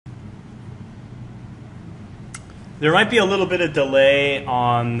There might be a little bit of delay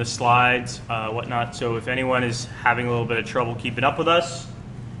on the slides, whatnot, so if anyone is having a little bit of trouble keeping up with us,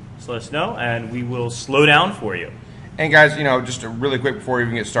 just let us know, and we will slow down for you. And guys, just really quick before we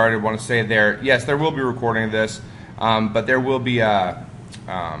even get started, I want to say yes, there will be recording of this, but there will be, if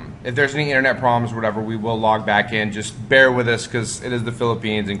there's any internet problems or whatever, we will log back in. Just bear with us because it is the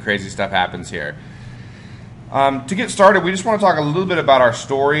Philippines and crazy stuff happens here. To get started, we just want to talk a little bit about our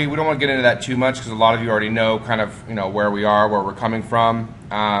story. We don't want to get into that too much because a lot of you already know kind of where we are, where we're coming from.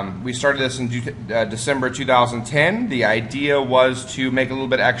 We started this in December 2010. The idea was to make a little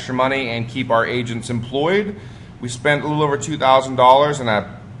bit extra money and keep our agents employed. We spent a little over $2,000 and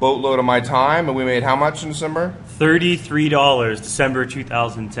a boatload of my time, and we made how much in December? $33, December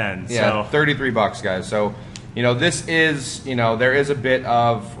 2010. Yeah, so $33, guys. So. This is, there is a bit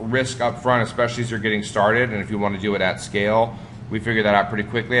of risk up front, especially as you're getting started, and if you want to do it at scale. We figured that out pretty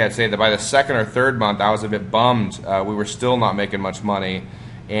quickly. I'd say that by the second or third month, I was a bit bummed. We were still not making much money.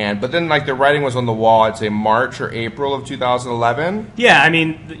 But then, the writing was on the wall, I'd say March or April of 2011. Yeah, I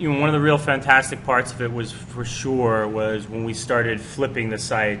mean, one of the real fantastic parts of it was, for sure, was when we started flipping the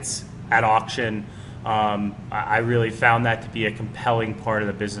sites at auction. I really found that to be a compelling part of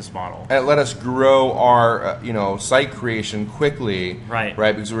the business model. It let us grow our, site creation quickly, right?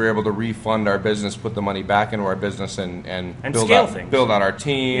 Because we were able to refund our business, put the money back into our business, and scale things, build out our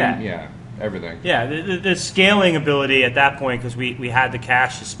team, everything. Yeah, the scaling ability at that point, because we had the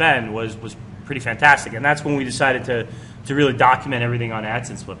cash to spend, was pretty fantastic, and that's when we decided to really document everything on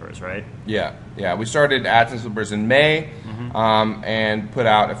AdSense flippers, right? Yeah. We started AdSense flippers in May, and put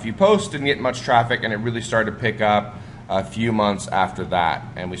out a few posts, didn't get much traffic, and it really started to pick up a few months after that,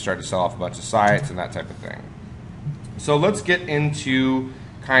 and we started to sell off a bunch of sites and that type of thing. So let's get into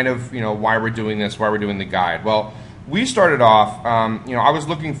kind of why we're doing this, why we're doing the guide. Well, we started off, I was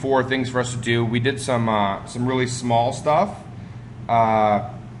looking for things for us to do. We did some really small stuff.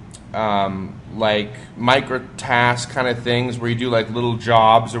 Like micro task kind of things where you do little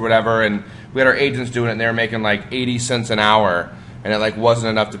jobs or whatever, and we had our agents doing it and they were making 80 cents an hour, and it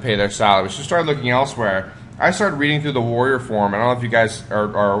wasn't enough to pay their salary. So we started looking elsewhere. I started reading through the Warrior Forum. I don't know if you guys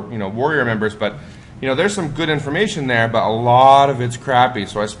are Warrior members, but there's some good information there, but a lot of it's crappy.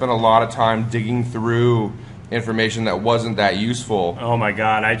 So I spent a lot of time digging through information that wasn't that useful. Oh my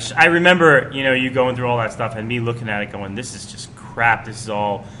God, I remember you going through all that stuff and me looking at it going, this is just crap. This is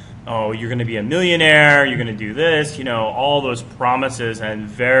all, oh, you're going to be a millionaire, you're going to do this, all those promises and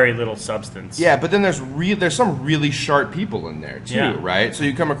very little substance. Yeah, but then there's some really sharp people in there too, right? So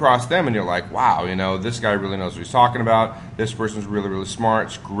you come across them and you're like, wow, this guy really knows what he's talking about. This person's really, really smart.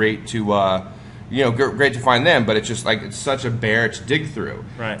 It's great to, great to find them, but it's just it's such a bear to dig through.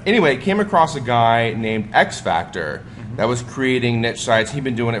 Right. Anyway, came across a guy named X Factor that was creating niche sites. He'd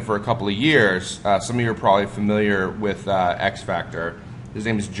been doing it for a couple of years. Some of you are probably familiar with X Factor. His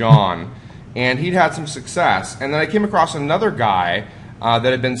name is John, and he'd had some success. And then I came across another guy that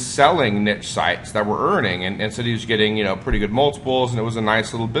had been selling niche sites that were earning, and said he was getting pretty good multiples, and it was a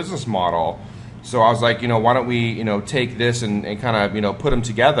nice little business model. So I was like, why don't we take this and kind of put them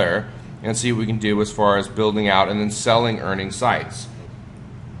together and see what we can do as far as building out and then selling earning sites.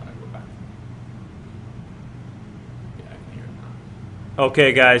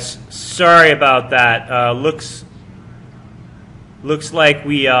 Okay, guys, sorry about that. Looks like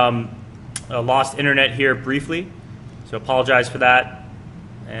we lost internet here briefly, so apologize for that.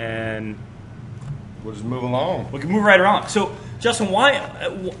 And we'll just move along. We can move right along. So, Justin,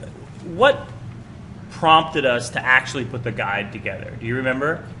 what prompted us to actually put the guide together? Do you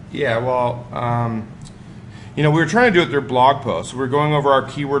remember? Yeah, well, we were trying to do it through blog posts. We were going over our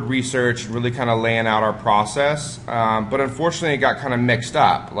keyword research and really kind of laying out our process, but unfortunately it got kind of mixed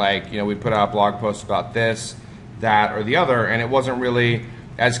up. We put out blog posts about this, that, or the other, and it wasn't really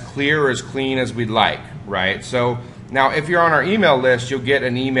as clear or as clean as we'd like, right? So now if you're on our email list, you'll get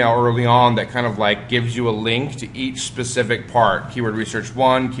an email early on that kind of gives you a link to each specific part. Keyword Research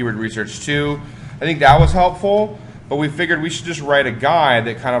 1, Keyword Research 2. I think that was helpful, but we figured we should just write a guide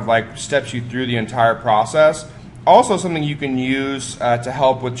that kind of steps you through the entire process. Also something you can use to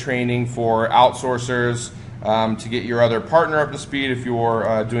help with training for outsourcers, to get your other partner up to speed if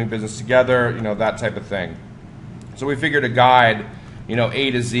you're doing business together, that type of thing. So we figured a guide,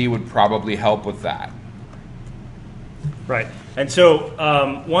 A to Z would probably help with that. Right. And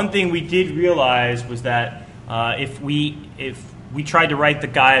so one thing we did realize was that if we tried to write the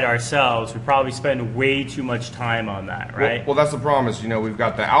guide ourselves, we'd probably spend way too much time on that, right? Well, that's the problem is, we've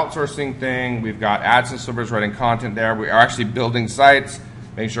got the outsourcing thing, we've got AdSense flippers writing content there, we are actually building sites,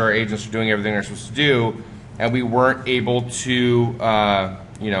 making sure our agents are doing everything they're supposed to do, and we weren't able to,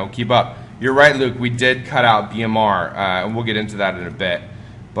 keep up. you're right, Luke. We did cut out BMR, and we'll get into that in a bit.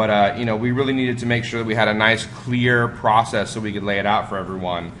 But you know, we really needed to make sure that we had a nice, clear process so we could lay it out for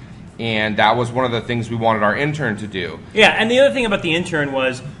everyone. And that was one of the things we wanted our intern to do. Yeah, and the other thing about the intern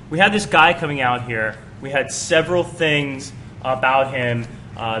was we had this guy coming out here. We had several things about him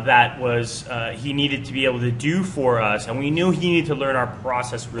that was he needed to be able to do for us, and we knew he needed to learn our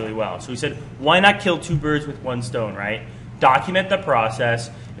process really well. So we said, why not kill two birds with one stone, right? Document the process.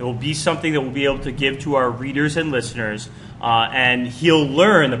 It will be something that we'll be able to give to our readers and listeners, and he'll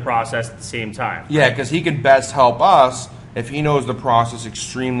learn the process at the same time. Yeah, because he can best help us if he knows the process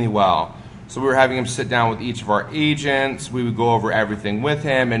extremely well. So we were having him sit down with each of our agents. We would go over everything with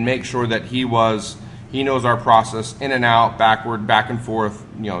him and make sure that he knows our process in and out, backward, back and forth,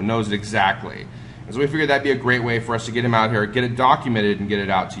 you know, knows it exactly. And so we figured that'd be a great way for us to get him out here, get it documented, and get it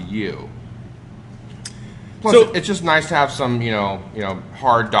out to you. Plus, so, it's just nice to have some, you know,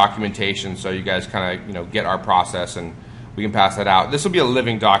 hard documentation so you guys kind of, you know, get our process and we can pass that out. This will be a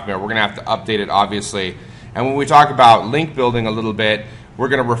living document. We're going to have to update it, obviously. And when we talk about link building a little bit, we're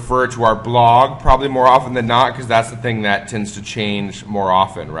going to refer to our blog probably more often than not, because that's the thing that tends to change more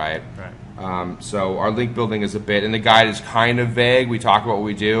often, right? Right. So our link building is a bit, and the guide is kind of vague. We talk about what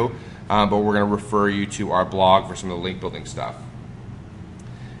we do, but we're going to refer you to our blog for some of the link building stuff.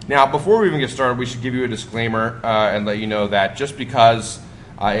 Now, before we even get started, we should give you a disclaimer and let you know that just because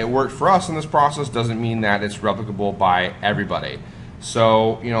it worked for us in this process doesn't mean that it's replicable by everybody.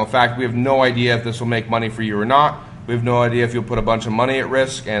 So, you know, in fact, we have no idea if this will make money for you or not. We have no idea if you'll put a bunch of money at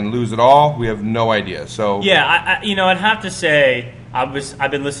risk and lose it all. We have no idea. So yeah, I'd have to say I've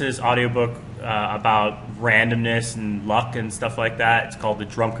been listening to this audiobook about randomness and luck and stuff like that. It's called The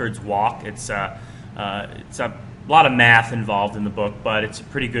Drunkard's Walk. It's a lot of math involved in the book, but it's a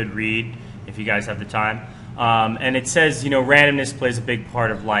pretty good read if you guys have the time. And it says, you know, randomness plays a big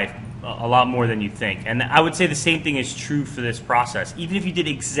part of life, a lot more than you think. And I would say the same thing is true for this process. Even if you did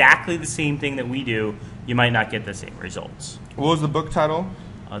exactly the same thing that we do, you might not get the same results. What was the book title?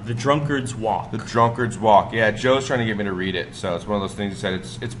 The Drunkard's Walk. The Drunkard's Walk. Yeah, Joe's trying to get me to read it, so it's one of those things he said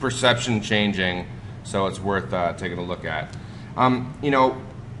it's perception changing, so it's worth taking a look at. You know,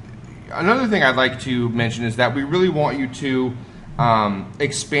 another thing I'd like to mention is that we really want you to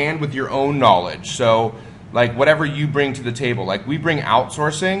expand with your own knowledge. So, like, whatever you bring to the table. Like, we bring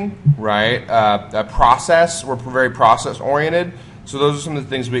outsourcing, right? A process. We're very process-oriented. So those are some of the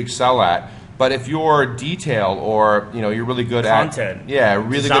things we excel at. But if you're detail or, you know, you're really good content.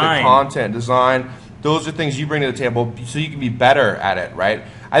 Really good at content, design, those are things you bring to the table so you can be better at it, right?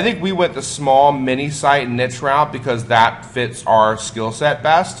 I think we went the small mini site niche route because that fits our skill set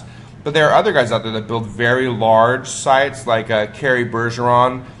best. But there are other guys out there that build very large sites like Carrie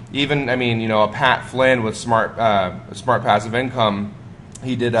Bergeron. Even, I mean, you know, a Pat Flynn with Smart Passive Income,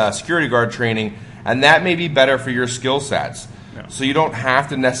 he did security guard training, and that may be better for your skill sets. Yeah. So you don't have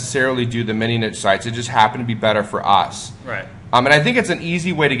to necessarily do the mini niche sites. It just happened to be better for us. Right. And I think it's an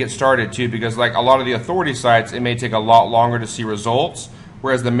easy way to get started too, because like a lot of the authority sites, it may take a lot longer to see results,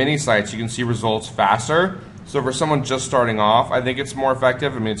 whereas the mini sites, you can see results faster. So for someone just starting off, I think it's more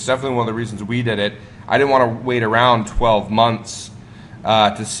effective. I mean, it's definitely one of the reasons we did it. I didn't want to wait around 12 months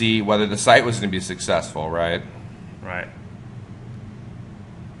to see whether the site was going to be successful, right? Right.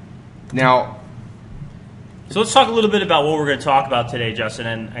 Now, so let's talk a little bit about what we're going to talk about today, Justin,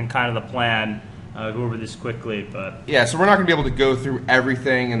 and kind of the plan. Go over this quickly, but yeah. So we're not going to be able to go through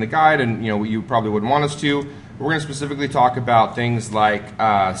everything in the guide, and you know, you probably wouldn't want us to. We're going to specifically talk about things like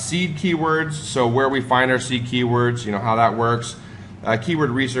seed keywords, so where we find our seed keywords, you know, how that works,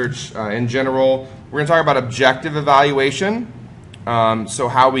 keyword research in general. We're going to talk about objective evaluation, so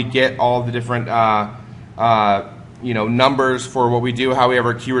how we get all the different you know, numbers for what we do, how we have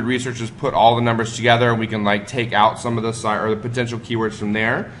our keyword researchers put all the numbers together, and we can like take out some of the potential keywords from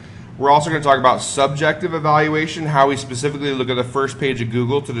there. We're also going to talk about subjective evaluation, how we specifically look at the first page of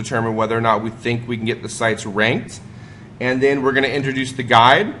Google to determine whether or not we think we can get the sites ranked. And then we're going to introduce the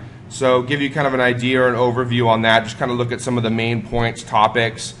guide, so give you kind of an idea or an overview on that, just kind of look at some of the main points,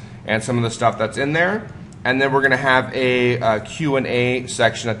 topics, and some of the stuff that's in there. And then we're going to have a Q&A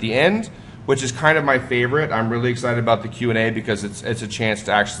section at the end, which is kind of my favorite. I'm really excited about the Q&A because it's a chance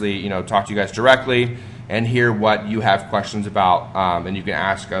to actually, you know, talk to you guys directly and hear what you have questions about, and you can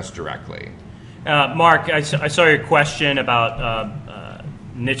ask us directly. Mark, I saw your question about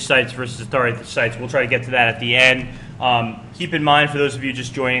niche sites versus authority sites. We'll try to get to that at the end. Keep in mind, for those of you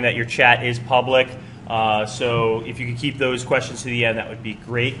just joining, that your chat is public. So if you could keep those questions to the end, that would be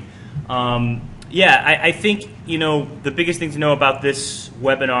great. Yeah, I think, you know, the biggest thing to know about this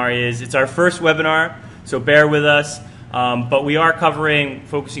webinar is it's our first webinar, so bear with us. But we are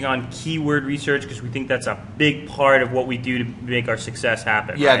focusing on keyword research because we think that's a big part of what we do to make our success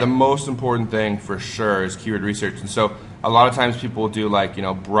happen. Yeah, right? the most important thing for sure is keyword research. And so a lot of times people will do like,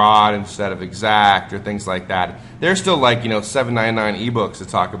 broad instead of exact or things like that. There's still like, $7.99 ebooks to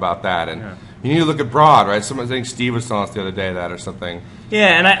talk about that. And you need to look at broad, right? I think Steve was telling us the other day that or something.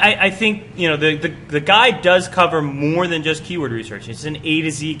 Yeah, and I think the guide does cover more than just keyword research. It's an A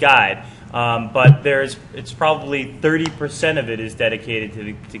to Z guide, but it's probably 30% of it is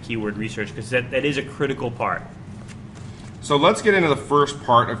dedicated to keyword research because that is a critical part. So let's get into the first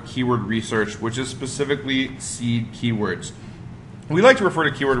part of keyword research, which is specifically seed keywords. We like to refer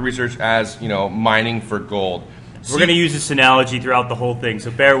to keyword research as mining for gold. We're going to use this analogy throughout the whole thing, so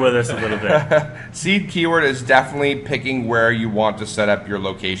bear with us a little bit. Seed keyword is definitely picking where you want to set up your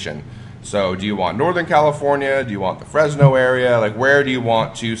location. So do you want Northern California? Do you want the Fresno area? Like, where do you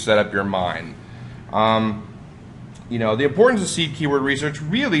want to set up your mine? The importance of seed keyword research,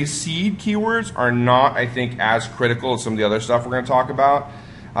 really, seed keywords are not, I think, as critical as some of the other stuff we're going to talk about.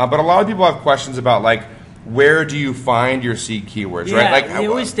 But a lot of people have questions about, like, where do you find your seed keywords, right? Like,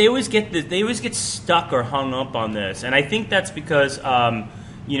 they always get stuck or hung up on this, and I think that's because they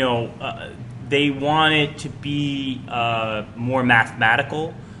want it to be more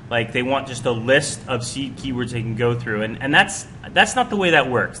mathematical. Like they want just a list of seed keywords they can go through, and that's not the way that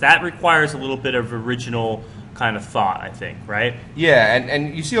works. That requires a little bit of original kind of thought, I think, right? Yeah,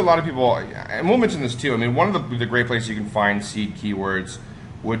 and you see a lot of people, and we'll mention this too. I mean, one of the great places you can find seed keywords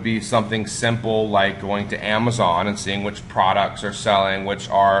would be something simple like going to Amazon and seeing which products are selling, which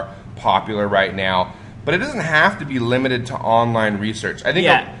are popular right now. But it doesn't have to be limited to online research. I think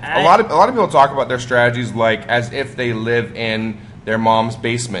a lot of people talk about their strategies like as if they live in their mom's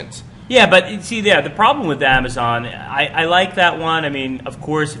basement. Yeah, but see, the problem with Amazon, I like that one. I mean, of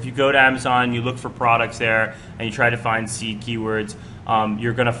course, if you go to Amazon, you look for products there, and you try to find seed keywords,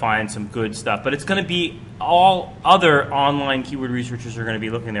 you're going to find some good stuff. But it's going to be all other online keyword researchers are going to be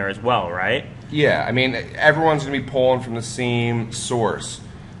looking there as well, right? Yeah, I mean, everyone's going to be pulling from the same source.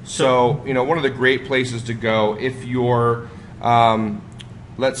 So, one of the great places to go if you're,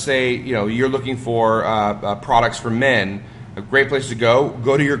 let's say, you're looking for products for men, a great place to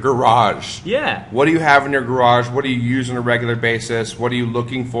go to your garage. Yeah. What do you have in your garage? What do you use on a regular basis? What are you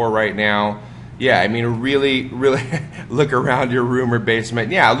looking for right now? Yeah, I mean, really, really look around your room or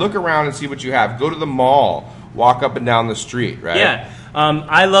basement. Yeah, look around and see what you have. Go to the mall. Walk up and down the street, right? Yeah.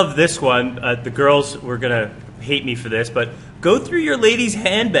 I love this one. The girls were going to hate me for this, but go through your lady's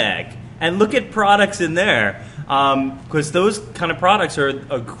handbag and look at products in there. Because those kind of products are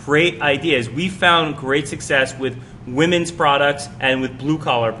great ideas. We found great success with women's products and with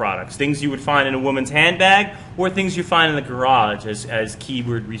blue-collar products, things you would find in a woman's handbag or things you find in the garage as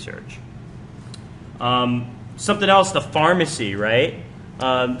keyword research. Something else, the pharmacy, right?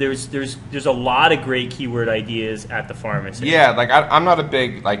 There's a lot of great keyword ideas at the pharmacy. Yeah, like I'm not a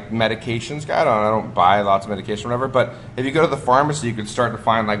big like medications guy. I don't buy lots of medication or whatever. But if you go to the pharmacy, you could start to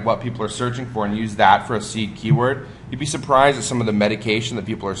find like what people are searching for and use that for a seed keyword. You'd be surprised at some of the medication that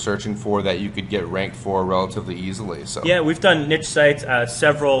people are searching for that you could get ranked for relatively easily. So yeah, we've done niche sites,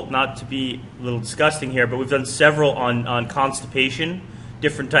 several. Not to be a little disgusting here, but we've done several on constipation,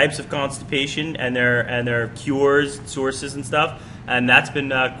 different types of constipation, and their cures, sources, and stuff. And that's been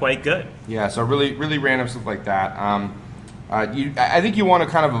quite good. Yeah, so really, really random stuff like that. I think you want to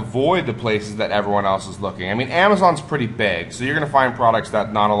kind of avoid the places that everyone else is looking. I mean, Amazon's pretty big, so you're going to find products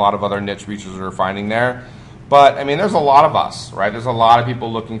that not a lot of other niche researchers are finding there. But, I mean, there's a lot of us, right? There's a lot of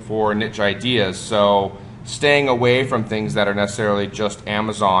people looking for niche ideas, so staying away from things that are necessarily just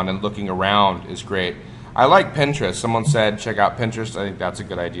Amazon and looking around is great. I like Pinterest. Someone said check out Pinterest. I think that's a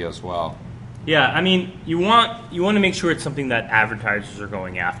good idea as well. Yeah, I mean, you want to make sure it's something that advertisers are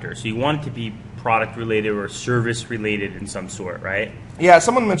going after. So you want it to be product related or service related in some sort, right? Yeah,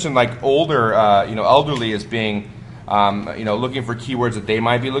 someone mentioned like older, elderly as being, looking for keywords that they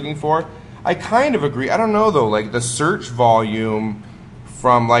might be looking for. I kind of agree. I don't know though. Like the search volume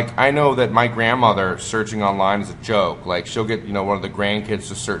from I know that my grandmother searching online is a joke. Like she'll get one of the grandkids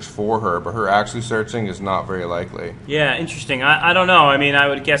to search for her, but her actually searching is not very likely. Yeah, interesting. I don't know. I mean, I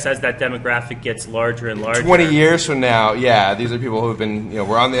would guess as that demographic gets larger and larger. 20 years from now, yeah, these are people who've been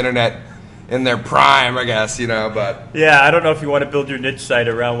we're on the internet in their prime, I guess, but yeah, I don't know if you want to build your niche site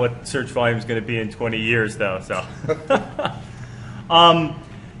around what search volume is going to be in 20 years, though. So.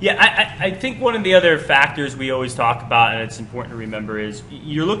 Yeah, I think one of the other factors we always talk about, and it's important to remember, is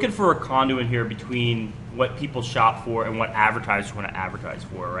you're looking for a conduit here between what people shop for and what advertisers want to advertise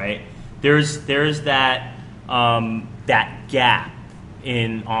for, right? There's that that gap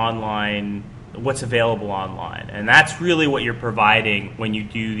in online what's available online. And that's really what you're providing when you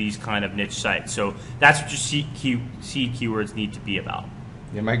do these kind of niche sites. So that's what your seed keywords need to be about.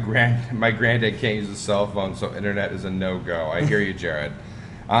 Yeah, my granddad can't use a cell phone, so internet is a no-go. I hear you, Jared.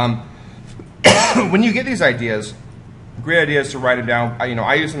 When you get these ideas, great idea is to write them down.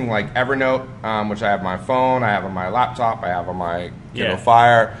 I use something like Evernote, which I have on my phone, I have on my laptop, I have on my Kindle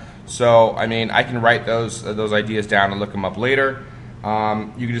Fire. So, I can write those ideas down and look them up later.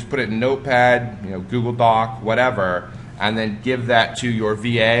 You can just put it in Notepad, Google Doc, whatever, and then give that to your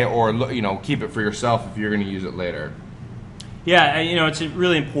VA, or keep it for yourself if you're going to use it later. Yeah, it's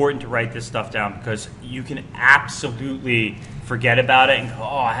really important to write this stuff down, because you can absolutely forget about it and go,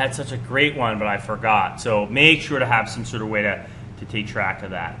 oh, I had such a great one, but I forgot. So make sure to have some sort of way to take track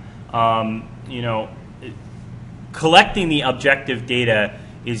of that. Collecting the objective data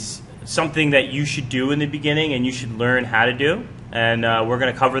is something that you should do in the beginning, and you should learn how to do. And we're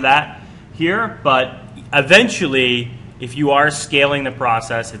going to cover that here. But eventually, if you are scaling the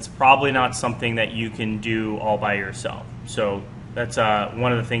process, it's probably not something that you can do all by yourself. So that's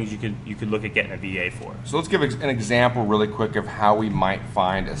one of the things you could look at getting a VA for. So let's give an example really quick of how we might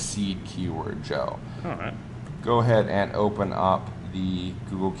find a seed keyword, Joe. All right. Go ahead and open up the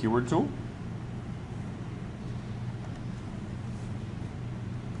Google Keyword Tool.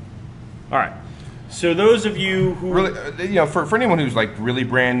 All right. So those of you who really, for anyone who's like really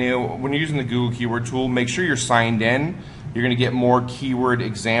brand new, when you're using the Google Keyword Tool, make sure you're signed in. You're going to get more keyword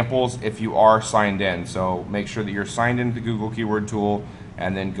examples if you are signed in. So make sure that you're signed into the Google Keyword Tool,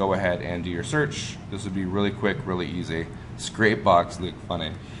 and then go ahead and do your search. This would be really quick, really easy. Scrape box look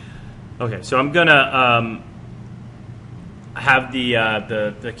funny. Okay, so I'm gonna have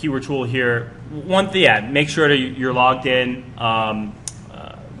the keyword tool here. Make sure that you're logged in.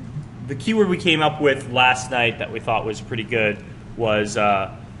 The keyword we came up with last night that we thought was pretty good was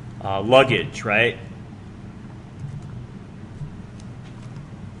luggage, right?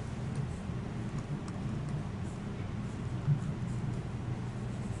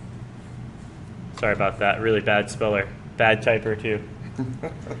 Sorry about that. Really bad speller. Bad typer, too.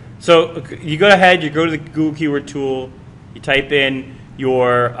 So you go ahead, you go to the Google Keyword Tool, you type in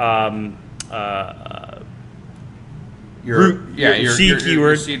your seed keyword.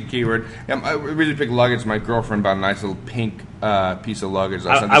 Your seed keyword. I really picked luggage. My girlfriend bought a nice little pink piece of luggage.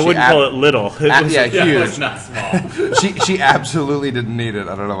 I wouldn't call it little. Huge. It's not small. she absolutely didn't need it.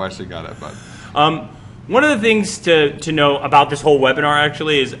 I don't know why she got it, but. One of the things to know about this whole webinar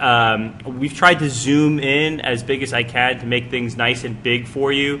actually is we've tried to zoom in as big as I can to make things nice and big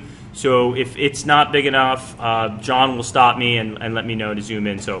for you. So if it's not big enough, John will stop me and let me know to zoom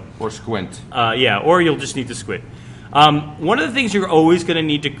in. Or squint. Or you'll just need to squint. One of the things you're always going to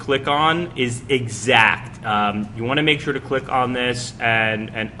need to click on is exact. You want to make sure to click on this and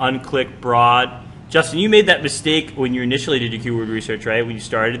unclick broad. Justin, you made that mistake when you initially did your keyword research, right? When you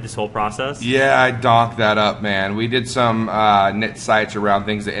started this whole process? Yeah, I donked that up, man. We did some niche sites around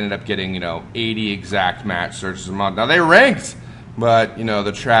things that ended up getting, 80 exact match searches a month. Now, they ranked, but,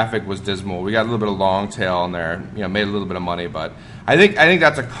 the traffic was dismal. We got a little bit of long tail in there, made a little bit of money, but I think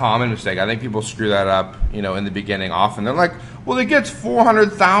that's a common mistake. I think people screw that up, in the beginning often. They're like, well, it gets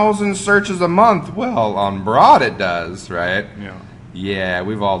 400,000 searches a month. Well, on broad it does, right? Yeah,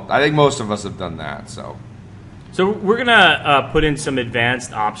 I think most of us have done that, so we're going to put in some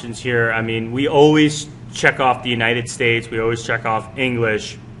advanced options here. I mean, we always check off the United States. We always check off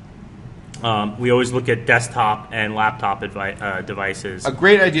English. We always look at desktop and laptop devices. A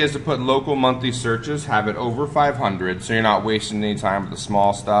great idea is to put local monthly searches, have it over 500, so you're not wasting any time with the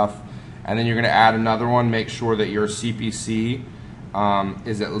small stuff. And then you're going to add another one. Make sure that your CPC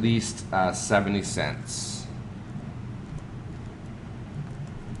is at least 70 cents.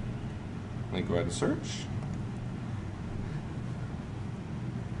 Let me go ahead and search.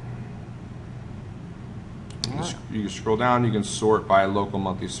 Right. You can scroll down. You can sort by local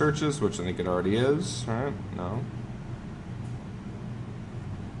monthly searches, which I think it already is. All right? No.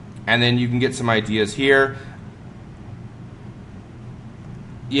 And then you can get some ideas here.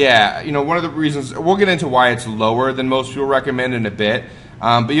 Yeah, one of the reasons, we'll get into why it's lower than most people recommend in a bit.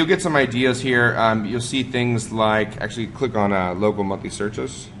 But you'll get some ideas here. You'll see things like, actually click on local monthly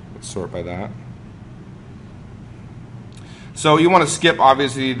searches. Sort by that. So you want to skip,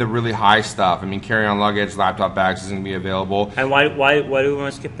 obviously, the really high stuff. I mean, carry-on luggage, laptop bags isn't going to be available. And why do we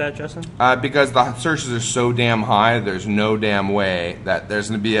want to skip that, Justin? Because the searches are so damn high, there's no damn way that there's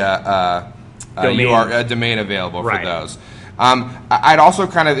going to be a domain available for those. I'd also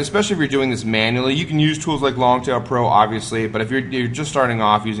kind of, especially if you're doing this manually, you can use tools like Longtail Pro, obviously, but if you're just starting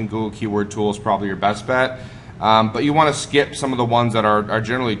off, using Google Keyword Tool is probably your best bet. But you want to skip some of the ones that are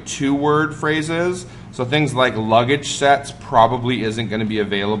generally 2-word phrases. So things like luggage sets probably isn't going to be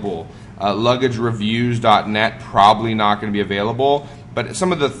available. Luggagereviews.net probably not going to be available. But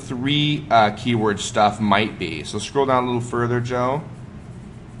some of the 3 keyword stuff might be. So scroll down a little further, Joe.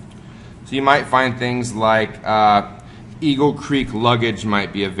 So you might find things like Eagle Creek luggage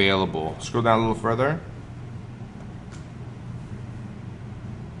might be available. Scroll down a little further.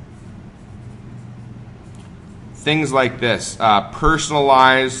 Things like this,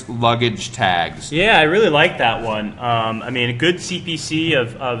 personalized luggage tags. Yeah, I really like that one. I mean, a good CPC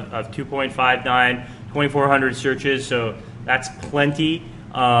of 2.59, 2,400 searches, so that's plenty.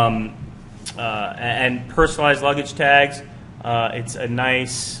 And personalized luggage tags, it's a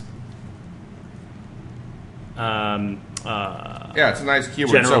nice... yeah, it's a nice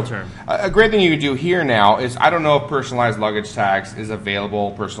keyword. General term. A great thing you can do here now is, I don't know if personalized luggage tags is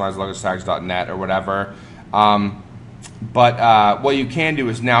available, personalizedluggagetags.net or whatever. But what you can do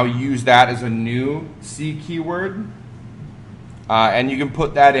is now use that as a new C keyword. And you can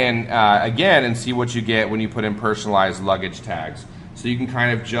put that in again and see what you get when you put in personalized luggage tags. So you can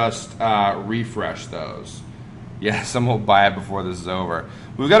kind of just refresh those. Yeah, some will buy it before this is over.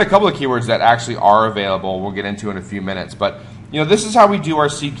 We've got a couple of keywords that actually are available we'll get into in a few minutes. But this is how we do our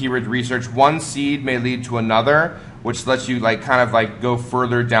seed keyword research. One seed may lead to another, which lets you kind of go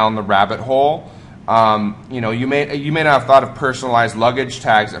further down the rabbit hole. You may not have thought of personalized luggage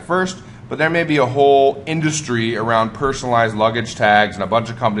tags at first, but there may be a whole industry around personalized luggage tags and a bunch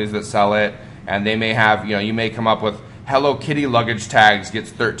of companies that sell it, and they may have, you may come up with Hello Kitty luggage tags gets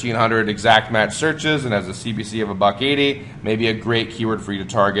 1,300 exact match searches and has a CPC of $1.80, maybe a great keyword for you to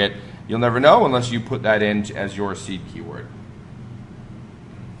target. You'll never know unless you put that in as your seed keyword.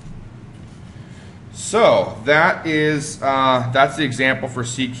 So that's the example for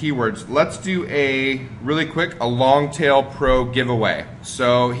seed keywords. Let's do a really quick Longtail Pro giveaway.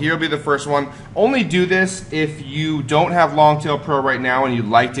 So here will be the first one. Only do this if you don't have Longtail Pro right now and you'd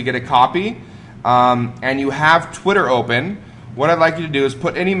like to get a copy, and you have Twitter open. What I'd like you to do is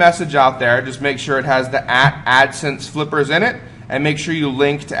put any message out there. Just make sure it has the @AdSense Flippers in it, and make sure you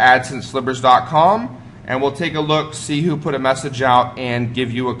link to AdSenseFlippers.com. And we'll take a look, see who put a message out, and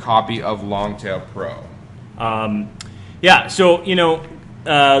give you a copy of Longtail Pro. Yeah, so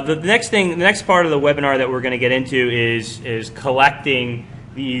the next part of the webinar that we're going to get into is collecting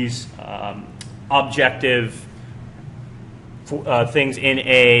these objective things in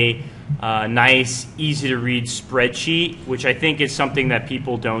a nice, easy to read spreadsheet, which I think is something that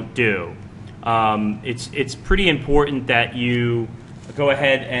people don't do. It's pretty important that you go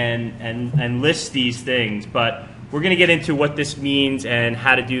ahead and list these things, but we're going to get into what this means and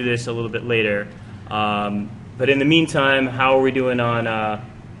how to do this a little bit later. But in the meantime, how are we doing on a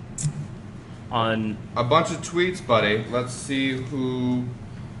bunch of tweets, buddy? Let's see who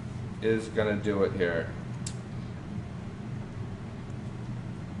is going to do it here.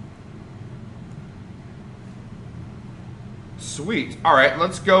 Sweet. All right,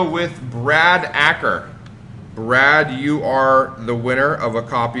 let's go with Brad Acker. Brad, you are the winner of a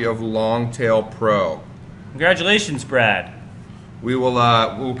copy of Longtail Pro. Congratulations, Brad. We will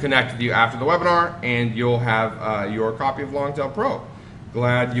we'll connect with you after the webinar, and you'll have your copy of Longtail Pro.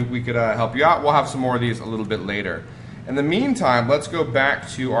 Glad we could help you out. We'll have some more of these a little bit later. In the meantime, let's go back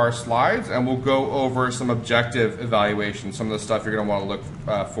to our slides, and we'll go over some objective evaluation, some of the stuff you're going to want to look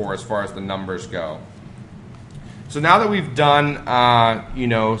for as far as the numbers go. So now that we've done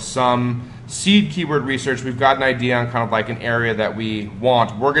some seed keyword research, we've got an idea on kind of like an area that we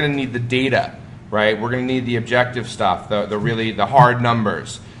want. We're going to need the data, right? We're going to need the objective stuff, the hard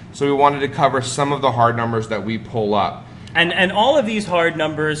numbers. So we wanted to cover some of the hard numbers that we pull up. And all of these hard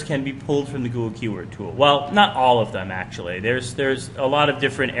numbers can be pulled from the Google Keyword Tool. Well, not all of them, actually. There's a lot of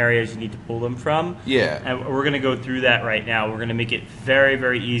different areas you need to pull them from. Yeah. And we're going to go through that right now. We're going to make it very,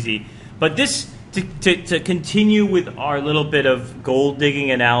 very easy. But this, to continue with our little bit of gold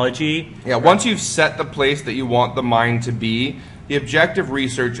digging analogy. Yeah, once you've set the place that you want the mine to be, the objective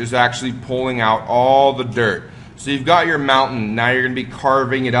research is actually pulling out all the dirt. So you've got your mountain, now you're going to be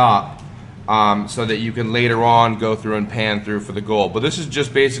carving it up so that you can later on go through and pan through for the gold. But this is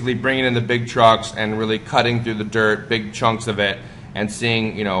just basically bringing in the big trucks and really cutting through the dirt, big chunks of it, and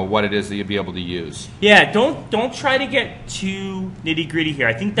seeing what it is that you'll be able to use. Yeah, don't try to get too nitty-gritty here.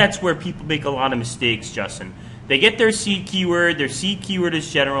 I think that's where people make a lot of mistakes, Justin. They get their seed keyword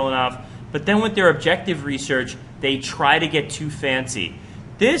is general enough, but then with their objective research, they try to get too fancy.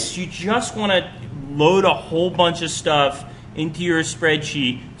 This, you just want to load a whole bunch of stuff into your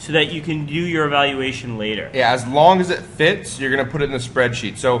spreadsheet so that you can do your evaluation later. Yeah, as long as it fits, you're going to put it in the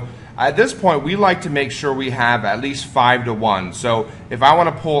spreadsheet. So At this point, we like to make sure we have at least 5 to 1. So if I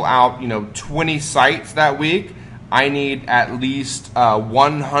want to pull out, 20 sites that week, I need at least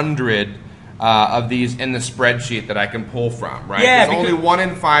 100 of these in the spreadsheet that I can pull from, right? Yeah, because only 1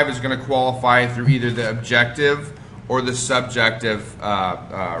 in 5 is going to qualify through either the objective or the subjective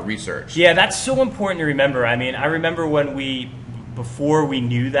research. Yeah, that's so important to remember. I mean, I remember when before we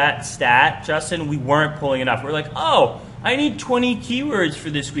knew that stat, Justin, we weren't pulling enough. We're like, oh, I need 20 keywords for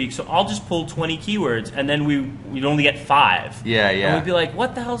this week, so I'll just pull 20 keywords, and then we'd only get 5. Yeah. And we'd be like,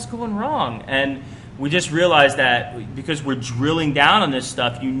 what the hell's going wrong? And we just realized that because we're drilling down on this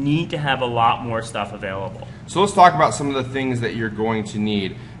stuff, you need to have a lot more stuff available. So let's talk about some of the things that you're going to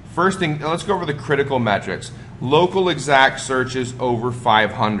need. First thing, let's go over the critical metrics. Local exact searches over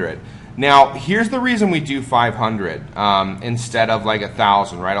 500. Now, here's the reason we do 500 instead of like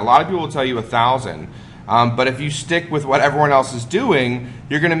 1,000, right? A lot of people will tell you 1,000. But if you stick with what everyone else is doing,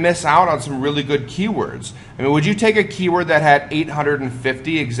 you're going to miss out on some really good keywords. I mean, would you take a keyword that had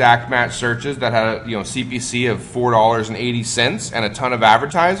 850 exact match searches that had a CPC of $4.80 and a ton of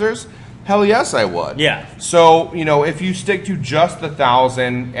advertisers? Hell yes, I would. Yeah. So if you stick to just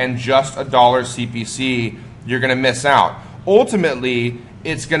 1,000 and just $1 CPC, you're going to miss out. Ultimately,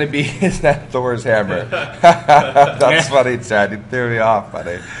 it's going to be, is that Thor's hammer? That's funny, Chad. You threw me off,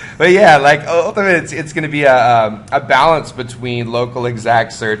 buddy. But yeah, like ultimately, it's going to be a balance between local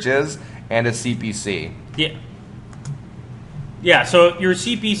exact searches and a CPC. Yeah. Yeah, so your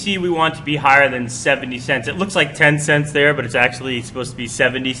CPC we want to be higher than 70 cents. It looks like 10 cents there, but it's actually supposed to be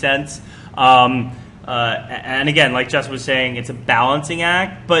 70 cents. And again, like Justin was saying, it's a balancing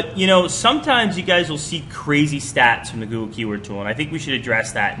act. But, sometimes you guys will see crazy stats from the Google Keyword Tool, and I think we should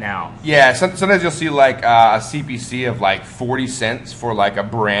address that now. Yeah, sometimes you'll see like a CPC of like 40 cents for like a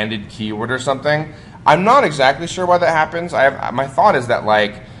branded keyword or something. I'm not exactly sure why that happens. My thought is that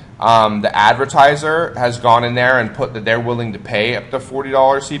like the advertiser has gone in there and put that they're willing to pay up to $40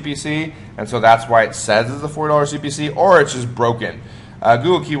 CPC, and so that's why it says it's a $40 CPC, or it's just broken.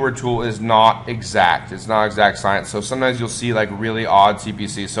 Google Keyword Tool is not exact. It's not exact science. So sometimes you'll see like really odd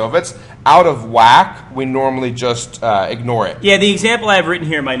CPC. So if it's out of whack, we normally just ignore it. Yeah, the example I have written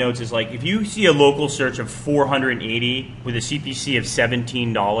here in my notes is like if you see a local search of 480 with a CPC of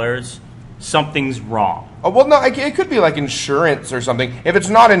 $17, something's wrong. Oh, well, no, it could be like insurance or something. If it's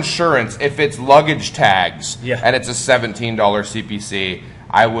not insurance, if it's luggage tags and it's a $17 CPC,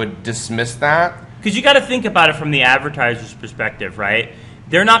 I would dismiss that. Because you got to think about it from the advertiser's perspective, right?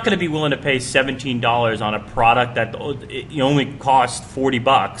 They're not going to be willing to pay $17 on a product that only costs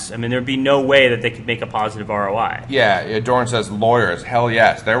 $40. I mean, there'd be no way that they could make a positive ROI. Yeah, Doran says lawyers, hell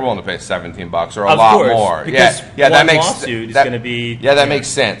yes, they're willing to pay $17 or a lot more. Because yeah, that makes lawsuit is going to be. Yeah, that makes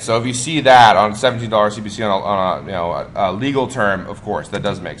sense. So if you see that on $17 CPC on a legal term, of course, that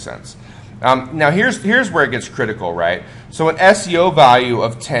does make sense. Now here's where it gets critical, right? So an SEO value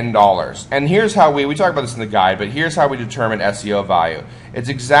of $10, and here's how we talk about this in the guide, but here's how we determine SEO value. It's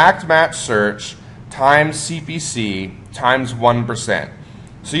exact match search times CPC times 1%.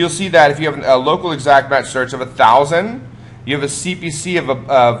 So you'll see that if you have a local exact match search of 1,000, you have a CPC of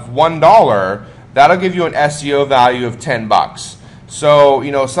 $1, that'll give you an SEO value of $10.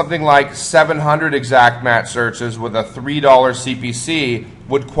 So, something like 700 exact match searches with a $3 CPC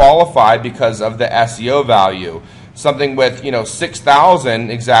would qualify because of the SEO value. Something with, 6,000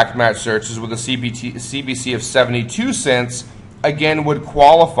 exact match searches with a CPC of 72 cents, again, would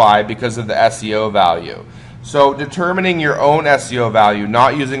qualify because of the SEO value. So determining your own SEO value,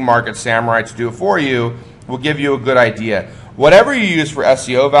 not using Market Samurai to do it for you, will give you a good idea. Whatever you use for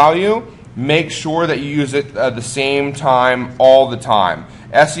SEO value, make sure that you use it at the same time all the time.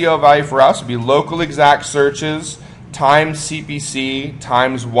 SEO value for us would be local exact searches times CPC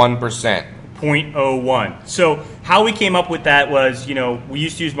times 1%. 0.01. So how we came up with that was, we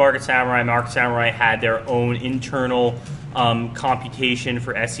used to use Market Samurai. Market Samurai had their own internal computation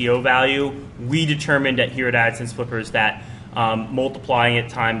for SEO value. We determined here at AdSense Flippers that multiplying it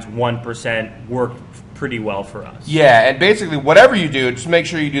times 1% worked pretty well for us. Yeah, and basically whatever you do, just make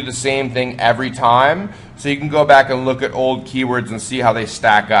sure you do the same thing every time so you can go back and look at old keywords and see how they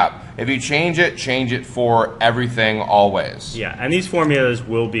stack up. If you change it for everything always. Yeah, and these formulas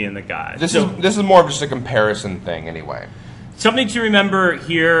will be in the guide. This is more of just a comparison thing anyway. Something to remember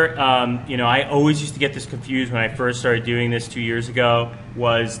here, I always used to get this confused when I first started doing this 2 years ago,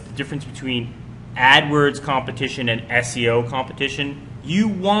 was the difference between AdWords competition and SEO competition. You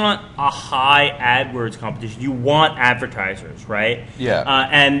want a high AdWords competition. You want advertisers, right? Yeah.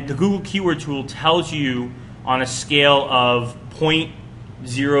 And the Google Keyword Tool tells you on a scale of 0.00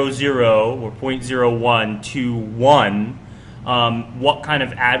 or 0.01 to 1 what kind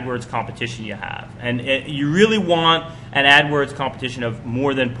of AdWords competition you have. And you really want an AdWords competition of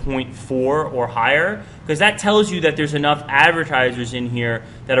more than 0.4 or higher, because that tells you that there's enough advertisers in here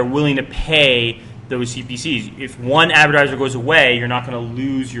that are willing to pay those CPCs. If one advertiser goes away, you're not going to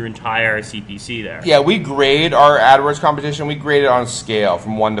lose your entire CPC there. Yeah, we grade our AdWords competition. We grade it on a scale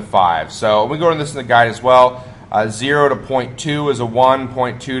from 1 to 5. So we go into this in the guide as well. 0 to 0.2 is a 1,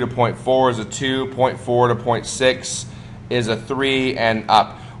 0.2 to 0.4 is a 2, 0.4 to 0.6 is a 3, and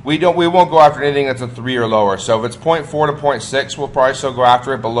up. We won't go after anything that's a 3 or lower. So if it's 0.4 to 0.6, we'll probably still go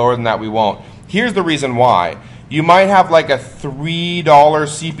after it, but lower than that we won't. Here's the reason why. You might have like a $3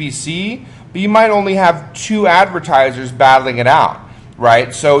 CPC, but you might only have 2 advertisers battling it out,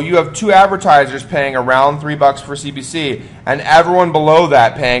 right? So you have 2 advertisers paying around $3 for CPC, and everyone below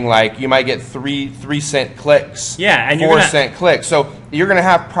that paying, like, you might get 3-cent clicks, yeah, and 4-cent clicks. So you're going to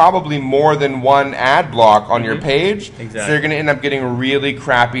have probably more than one ad block on your page. Exactly. So you're going to end up getting really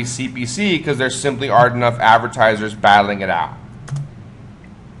crappy CPC because there simply aren't enough advertisers battling it out.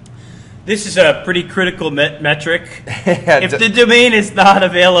 This is a pretty critical metric. If the domain is not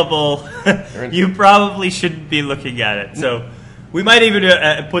available, you probably shouldn't be looking at it. So we might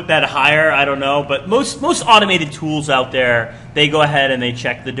even put that higher. I don't know. But most automated tools out there, they go ahead and they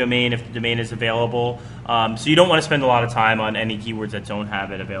check the domain if the domain is available. So you don't want to spend a lot of time on any keywords that don't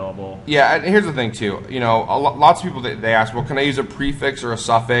have it available. Yeah, and here's the thing too. You know, lots of people they ask, well, can I use a prefix or a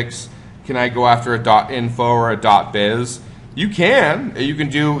suffix? Can I go after a .info or a .biz? You can. You can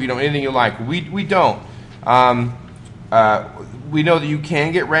do anything you like. We don't. We know that you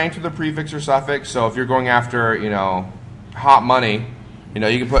can get ranked with a prefix or suffix. So if you're going after hot money, you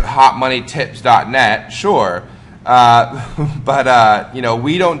can put hotmoneytips.net, sure. But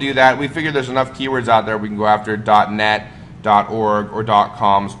we don't do that. We figure there's enough keywords out there we can go after .net, .org, or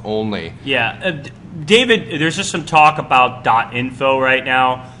 .coms only. Yeah, David, there's just some talk about .info right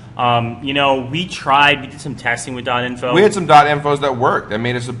now. We did some testing with .info. We had some .infos that worked. That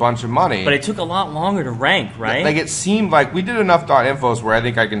made us a bunch of money. But it took a lot longer to rank, right? Like, it seemed like we did enough .infos where I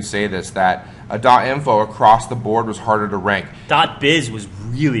think I can say this, that a .info across the board was harder to rank. .biz was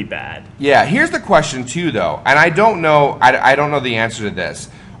really bad. Yeah, here's the question too, though, and I don't know the answer to this.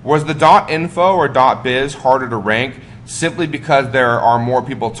 Was the .info or .biz harder to rank simply because there are more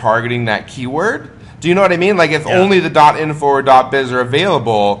people targeting that keyword? Do you know what I mean? Like, if only the .info or .biz are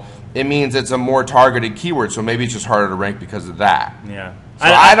available, it means it's a more targeted keyword, so maybe it's just harder to rank because of that. Yeah. So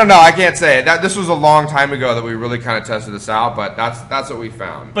I don't know. I can't say. This was a long time ago that we really kind of tested this out, but that's what we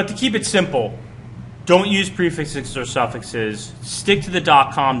found. But to keep it simple, don't use prefixes or suffixes. Stick to the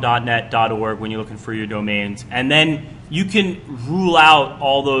 .com, .net, .org when you're looking for your domains, and then you can rule out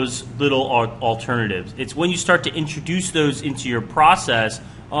all those little alternatives. It's when you start to introduce those into your process.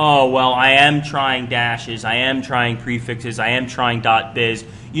 Oh, well, I am trying dashes, I am trying prefixes, I am trying .biz.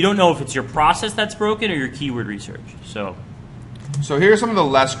 You don't know if it's your process that's broken or your keyword research. So here are some of the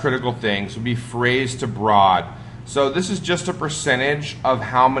less critical things. Would be phrase to broad. So this is just a percentage of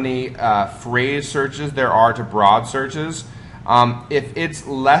how many phrase searches there are to broad searches. If it's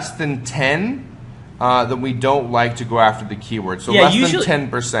less than 10, then we don't like to go after the keyword. So less than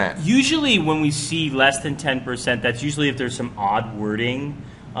 10%. Usually when we see less than 10%, that's usually if there's some odd wording.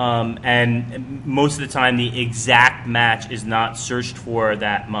 And most of the time the exact match is not searched for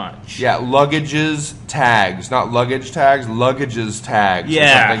that much. Yeah, luggages tags, not luggage tags, luggages tags.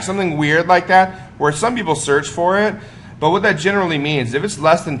 Yeah. Or something weird like that, where some people search for it. But what that generally means, if it's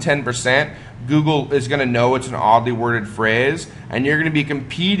less than 10%, Google is going to know it's an oddly worded phrase, and you're going to be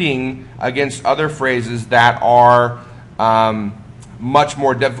competing against other phrases that are much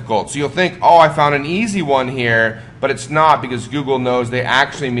more difficult. So you'll think, oh, I found an easy one here, but it's not, because Google knows they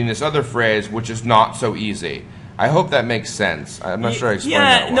actually mean this other phrase, which is not so easy. I hope that makes sense. I'm not sure I explained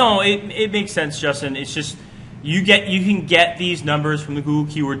that well. No, it makes sense, Justin. It's just you can get these numbers from the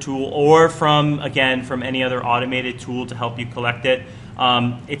Google Keyword Tool or from any other automated tool to help you collect it.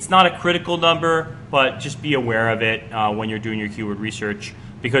 It's not a critical number, but just be aware of it when you're doing your keyword research,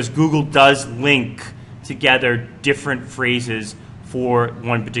 because Google does link together different phrases for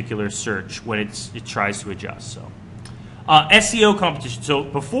one particular search when it tries to adjust. So, SEO competition. So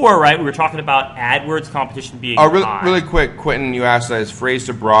before, right, we were talking about AdWords competition being high. Really quick, Quentin, you asked is phrase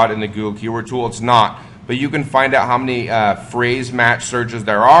to broad in the Google Keyword Tool. It's not, but you can find out how many phrase match searches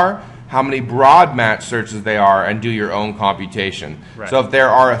there are, how many broad match searches they are, and do your own computation. Right. So if there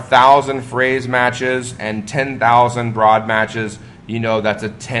are 1,000 phrase matches and 10,000 broad matches, you know that's a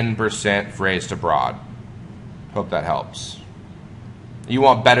 10% phrase to broad. Hope that helps. You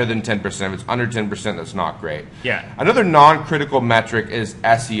want better than 10%. If it's under 10%, that's not great. Yeah. Another non-critical metric is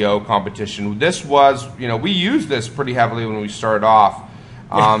SEO competition. This was, we used this pretty heavily when we started off.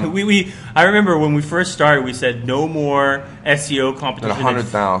 I remember when we first started, we said no more SEO competition.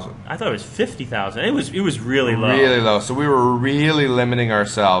 100,000. I thought it was 50,000. It was really low. Really low. So we were really limiting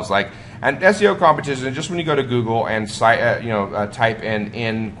ourselves. And SEO competition, just when you go to Google and type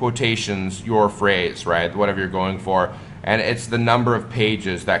in quotations your phrase, right, whatever you're going for, and it's the number of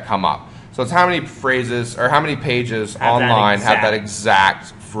pages that come up. So it's how many phrases or how many pages online have that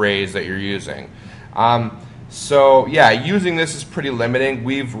exact phrase that you're using. So yeah, using this is pretty limiting.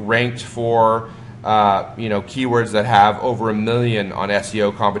 We've ranked for keywords that have over 1 million on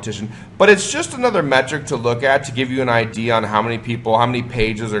SEO competition, but it's just another metric to look at to give you an idea on how many people, how many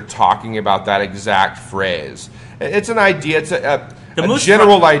pages are talking about that exact phrase. It's an idea. It's a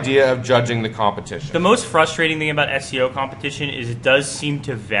general idea of judging the competition. The most frustrating thing about SEO competition is it does seem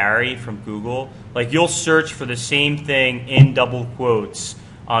to vary from Google. Like you'll search for the same thing in double quotes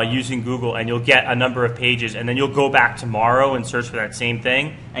using Google, and you'll get a number of pages, and then you'll go back tomorrow and search for that same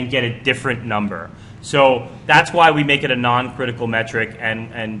thing and get a different number. So that's why we make it a non-critical metric,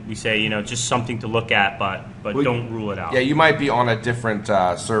 and we say, just something to look at, but don't rule it out. Yeah, you might be on a different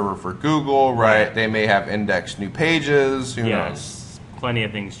server for Google, right? They may have indexed new pages. Who knows? Plenty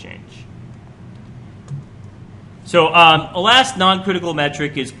of things change. So a last non-critical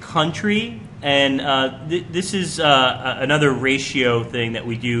metric is country. And this is another ratio thing that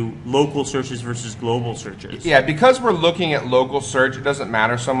we do, local searches versus global searches. Yeah, because we're looking at local search, it doesn't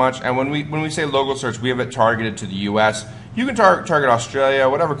matter so much. And when we say local search, we have it targeted to the U.S. You can target Australia,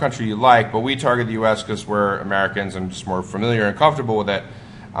 whatever country you like, but we target the U.S. because we're Americans and just more familiar and comfortable with it.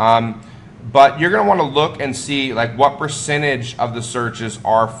 But you're going to want to look and see what percentage of the searches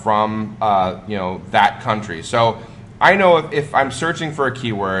are from that country. So I know if I'm searching for a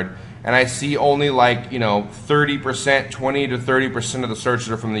keyword and I see only 30%, 20 to 30% of the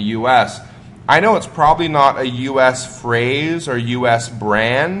searches are from the U.S., I know it's probably not a U.S. phrase or U.S.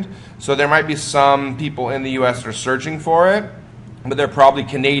 brand. So there might be some people in the U.S. that are searching for it, but they're probably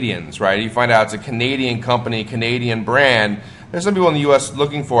Canadians, right? You find out it's a Canadian company, Canadian brand. There's some people in the U.S.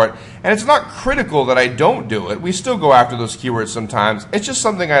 looking for it. And it's not critical that I don't do it. We still go after those keywords sometimes. It's just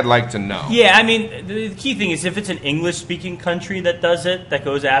something I'd like to know. Yeah, I mean, the key thing is if it's an English-speaking country that does it, that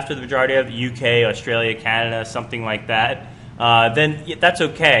goes after the majority of UK, Australia, Canada, something like that, then that's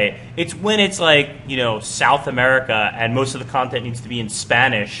okay. It's when it's South America and most of the content needs to be in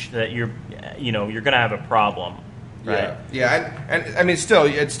Spanish that you're going to have a problem. Right? Yeah, and I mean,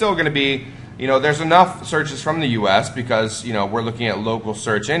 it's still going to be... there's enough searches from the U.S. because, we're looking at local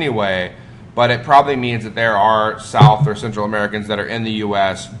search anyway, but it probably means that there are South or Central Americans that are in the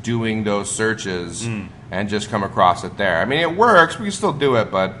U.S. doing those searches and just come across it there. I mean, it works. We can still do it,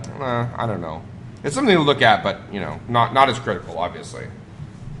 but I don't know. It's something to look at, but, not as critical, obviously.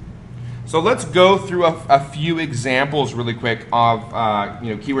 So let's go through a few examples really quick of,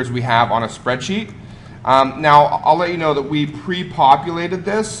 keywords we have on a spreadsheet. Now, I'll let you know that we pre-populated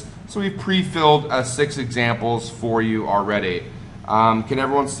this. So we've pre-filled 6 examples for you already. Can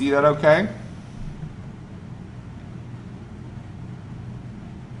everyone see that okay?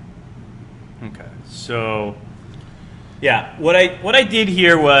 Okay, so yeah, what I did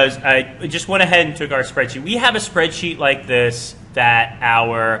here was I just went ahead and took our spreadsheet. We have a spreadsheet like this that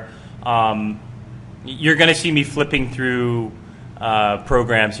you're going to see me flipping through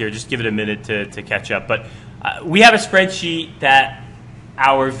programs here. Just give it a minute to catch up. But we have a spreadsheet that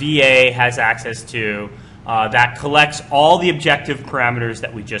our VA has access to that collects all the objective parameters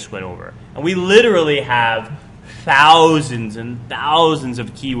that we just went over. And we literally have thousands and thousands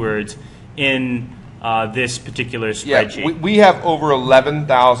of keywords in this particular spreadsheet. Yeah, we have over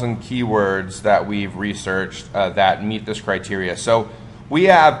 11,000 keywords that we've researched that meet this criteria. So we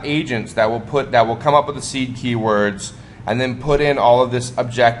have agents that will come up with the seed keywords and then put in all of this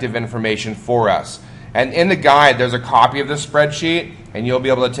objective information for us. And in the guide, there's a copy of this spreadsheet, and you'll be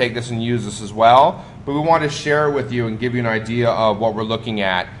able to take this and use this as well. But we want to share it with you and give you an idea of what we're looking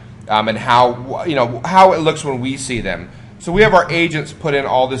at and how it looks when we see them. So we have our agents put in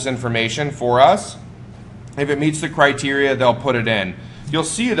all this information for us. If it meets the criteria, they'll put it in. You'll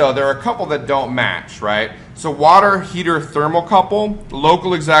see, though, there are a couple that don't match, right? So water heater thermocouple,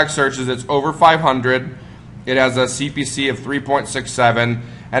 local exact searches, it's over 500. It has a CPC of 3.67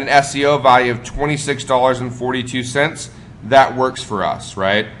 and an SEO value of $26.42. That works for us,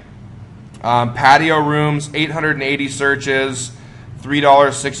 right? Patio rooms, 880 searches,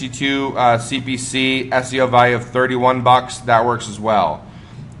 $3.62 CPC, SEO value of $31. That works as well.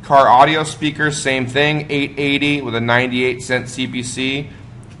 Car audio speakers, same thing, $8.80 with a 98-cent CPC,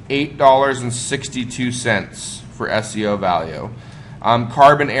 $8.62 for SEO value.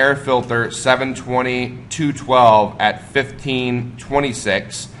 Carbon air filter, $720, $212 at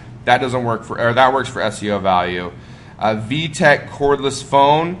 $15.26. That doesn't work for, or that works for SEO value. VTech cordless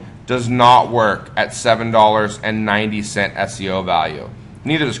phone does not work at $7.90 SEO value.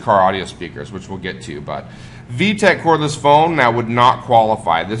 Neither does car audio speakers, which we'll get to, but VTech cordless phone now would not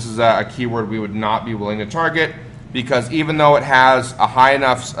qualify. This is a keyword we would not be willing to target, because even though it has a high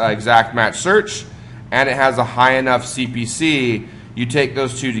enough exact match search and it has a high enough CPC, you take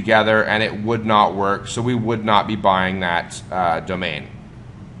those two together and it would not work, so we would not be buying that domain.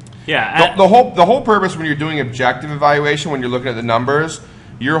 Yeah. The whole purpose when you're doing objective evaluation, when you're looking at the numbers,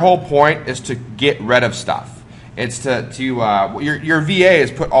 your whole point is to get rid of stuff. It's your VA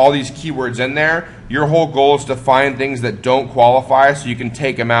has put all these keywords in there. Your whole goal is to find things that don't qualify so you can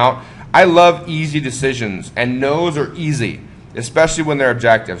take them out. I love easy decisions, and no's are easy, especially when they're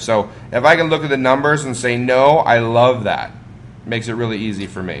objective. So if I can look at the numbers and say no, I love that. Makes it really easy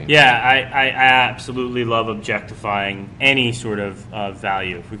for me. Yeah, I absolutely love objectifying any sort of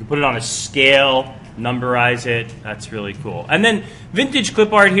value. If we could put it on a scale, numberize it, that's really cool. And then vintage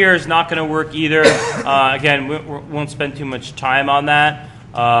clip art here is not going to work either. Again, we won't spend too much time on that.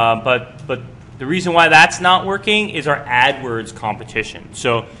 But the reason why that's not working is our AdWords competition.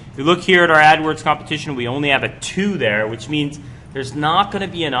 So if you look here at our AdWords competition, we only have a 2 there, which means there's not going to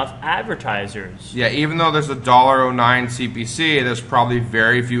be enough advertisers. Yeah, even though there's a $1.09 CPC, there's probably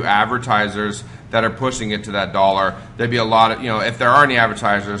very few advertisers that are pushing it to that dollar. There'd be a lot of, if there are any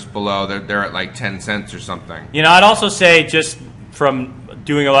advertisers below, they're at like 10 cents or something. I'd also say, just from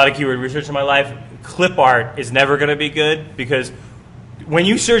doing a lot of keyword research in my life, clip art is never going to be good, because when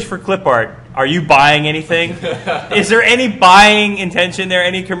you search for clip art, are you buying anything? Is there any buying intention there,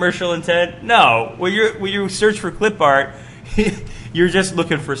 any commercial intent? No. When you search for clip art, you're just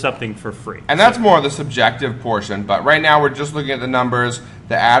looking for something for free. And that's more the subjective portion, but right now we're just looking at the numbers.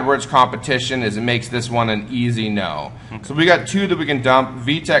 The AdWords competition makes this one an easy no. Okay. So we got 2 that we can dump.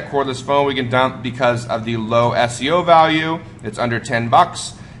 VTech cordless phone we can dump because of the low SEO value. It's under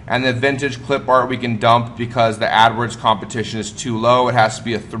 $10. And the vintage clip art we can dump because the AdWords competition is too low. It has to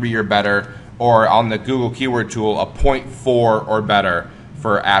be a 3 or better, or on the Google keyword tool, a 0.4 or better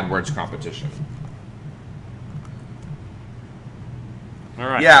for AdWords competition. All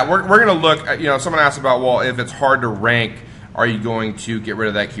right. Yeah, we're going to look at, someone asked about, well, if it's hard to rank, are you going to get rid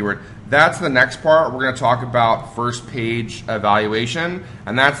of that keyword? That's the next part. We're going to talk about first page evaluation,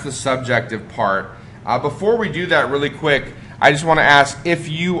 and that's the subjective part. Before we do that, really quick, I just want to ask, if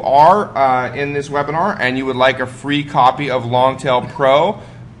you are in this webinar and you would like a free copy of Longtail Pro,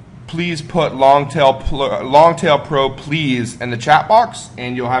 please put Longtail Pro please in the chat box,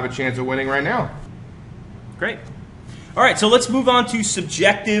 and you'll have a chance of winning right now. Great. All right, so let's move on to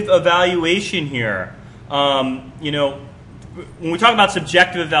subjective evaluation here. When we talk about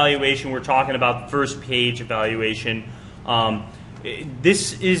subjective evaluation, we're talking about first page evaluation.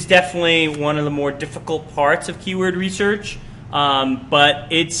 This is definitely one of the more difficult parts of keyword research, but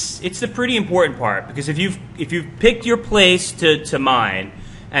it's the pretty important part, because if you've picked your place to mine,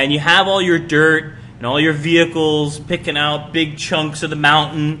 and you have all your dirt and all your vehicles picking out big chunks of the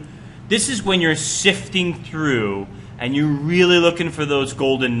mountain, this is when you're sifting through and you're really looking for those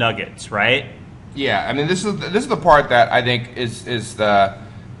golden nuggets, right? Yeah, I mean, this is the part that I think is the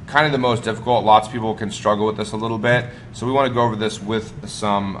kind of the most difficult. Lots of people can struggle with this a little bit, so we want to go over this with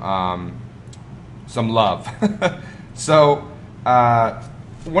some love. So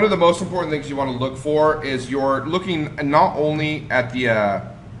one of the most important things you want to look for is you're looking not only at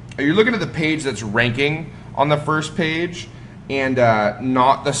you're looking at the page that's ranking on the first page, and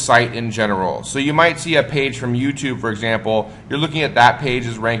not the site in general. So you might see a page from YouTube, for example. You're looking at that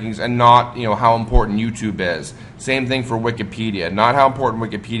page's rankings and not how important YouTube is. Same thing for Wikipedia. Not how important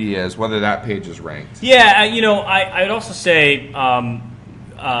Wikipedia is, whether that page is ranked. Yeah, I'd also say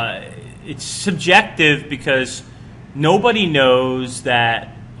it's subjective, because nobody knows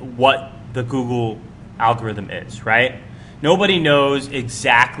what the Google algorithm is, right? Nobody knows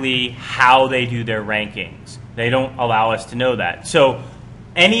exactly how they do their rankings. They don't allow us to know that. So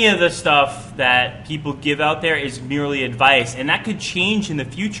any of the stuff that people give out there is merely advice, and that could change in the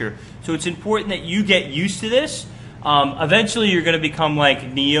future. So it's important that you get used to this. Eventually you're going to become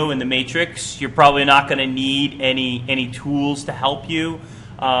like Neo in the Matrix. You're probably not going to need any tools to help you.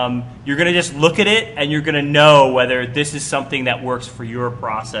 You're going to just look at it, and you're going to know whether this is something that works for your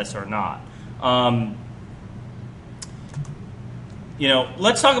process or not.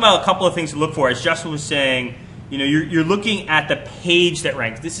 Let's talk about a couple of things to look for. As Justin was saying, you're looking at the page that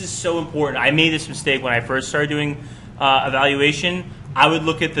ranks. This is so important. I made this mistake when I first started doing evaluation. I would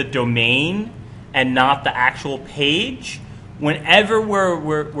look at the domain and not the actual page. Whenever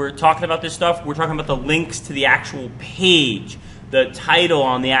we're talking about this stuff, we're talking about the links to the actual page, the title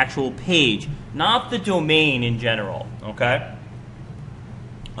on the actual page, not the domain in general, okay?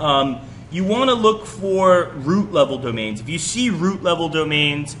 You want to look for root level domains. If you see root level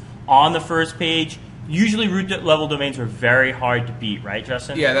domains on the first page, usually root level domains are very hard to beat, right,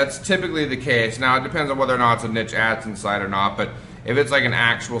 Justin? Yeah, that's typically the case. Now, it depends on whether or not it's a niche AdSense site or not, but if it's like an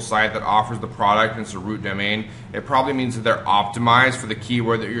actual site that offers the product and it's a root domain, it probably means that they're optimized for the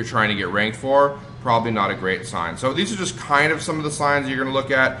keyword that you're trying to get ranked for. Probably not a great sign. So these are just kind of some of the signs you're going to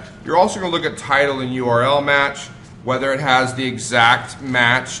look at. You're also going to look at title and URL match, whether it has the exact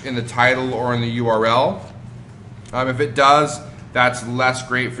match in the title or in the URL. If it does, that's less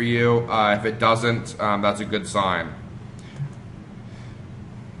great for you. If it doesn't, that's a good sign.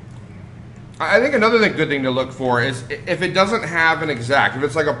 I think another good thing to look for is if it doesn't have an exact, if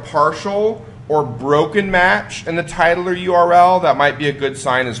it's like a partial or broken match in the title or URL, that might be a good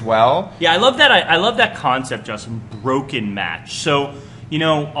sign as well. Yeah, I love that. I love that concept, Justin. Broken match. So,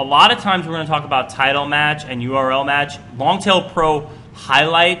 a lot of times we're going to talk about title match and URL match. Longtail Pro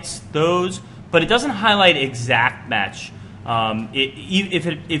highlights those, but it doesn't highlight exact match.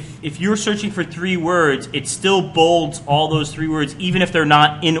 If you're searching for 3 words, it still bolds all those 3 words, even if they're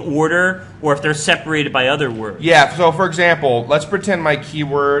not in order or if they're separated by other words. Yeah, so for example, let's pretend my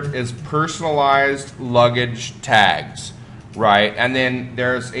keyword is personalized luggage tags, right? And then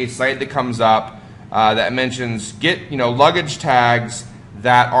there's a site that comes up that mentions get luggage tags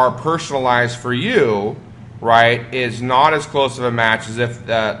that are personalized for you, right, is not as close of a match as if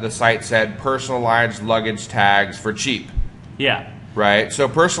the site said personalized luggage tags for cheap. Yeah. Right? So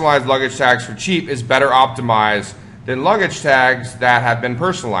personalized luggage tags for cheap is better optimized than luggage tags that have been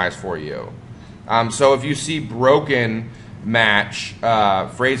personalized for you. So if you see broken match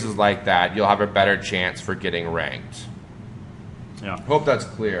phrases like that, you'll have a better chance for getting ranked. Yeah. Hope that's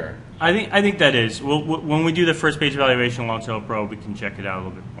clear. I think that is. When we do the first page evaluation on Longtail Pro, we can check it out a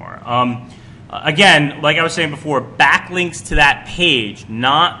little bit more. Again, like I was saying before, backlinks to that page,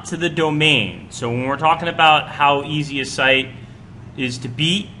 not to the domain. So when we're talking about how easy a site is to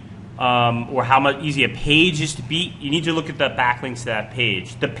beat, or how much easy a page is to beat, you need to look at the backlinks to that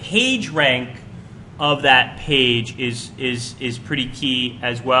page. The page rank of that page is pretty key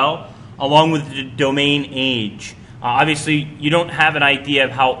as well, along with the domain age. Obviously, you don't have an idea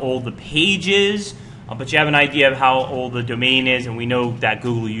of how old the page is, but you have an idea of how old the domain is, and we know that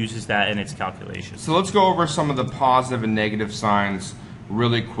Google uses that in its calculations. So let's go over some of the positive and negative signs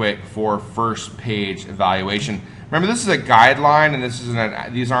really quick for first page evaluation. Remember, this is a guideline, and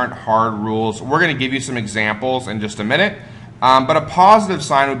these aren't hard rules. We're going to give you some examples in just a minute, but a positive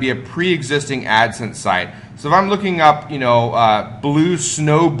sign would be a pre-existing AdSense site. So if I'm looking up, blue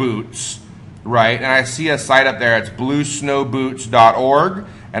snow boots, right, and I see a site up there, it's bluesnowboots.org,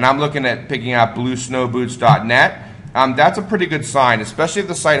 and I'm looking at picking up bluesnowboots.net, that's a pretty good sign, especially if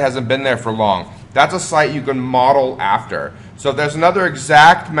the site hasn't been there for long. That's a site you can model after. So if there's another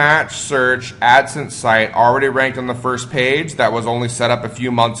exact match search AdSense site already ranked on the first page that was only set up a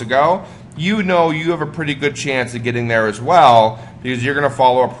few months ago, you have a pretty good chance of getting there as well, because you're going to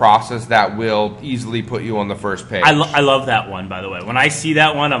follow a process that will easily put you on the first page. I love that one, by the way. When I see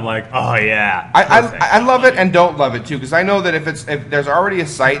that one, I'm like, oh yeah. I love it and don't love it too, because I know that if there's already a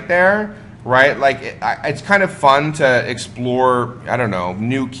site there, right, like it's kind of fun to explore, I don't know,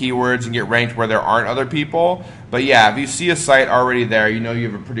 new keywords and get ranked where there aren't other people. But yeah, if you see a site already there, you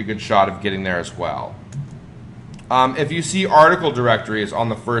have a pretty good shot of getting there as well. If you see article directories on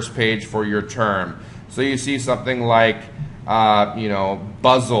the first page for your term, so you see something like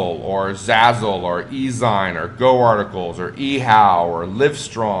Buzzle or Zazzle or eZine or Go Articles or eHow or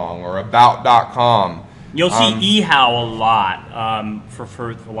Livestrong or About.com. You'll see eHow a lot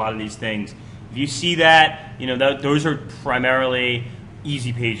for a lot of these things. If you see that, those are primarily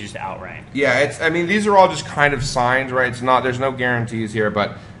easy pages to outrank. Yeah, these are all just kind of signs, right? There's no guarantees here,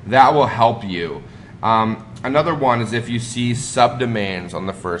 but that will help you. Another one is if you see subdomains on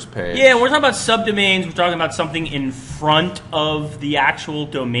the first page. Yeah, we're talking about subdomains. We're talking about something in front of the actual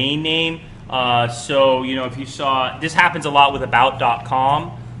domain name. So, if you saw, this happens a lot with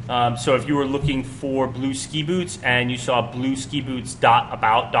about.com. So if you were looking for blue ski boots and you saw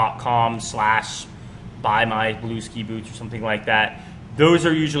blueskiboots.about.com/buy my blue ski boots or something like that, those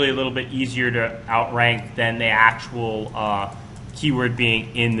are usually a little bit easier to outrank than the actual keyword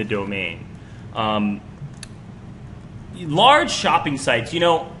being in the domain. Large shopping sites,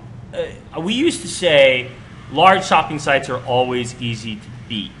 we used to say large shopping sites are always easy to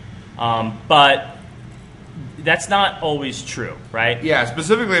beat, but that's not always true, right? Yeah,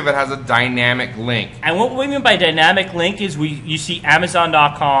 specifically if it has a dynamic link. And what we mean by dynamic link is you see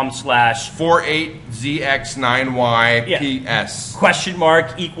Amazon.com / 48ZX9YPS question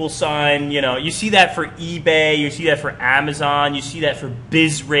mark =, you see that for eBay, you see that for Amazon, you see that for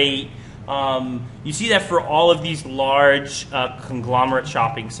BizRate, you see that for all of these large conglomerate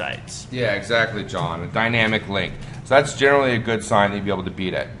shopping sites. Yeah, exactly, John. A dynamic link. So that's generally a good sign that you'll be able to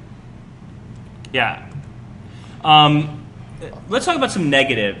beat it. Yeah. Let's talk about some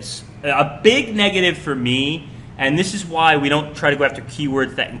negatives. A big negative for me, and this is why we don't try to go after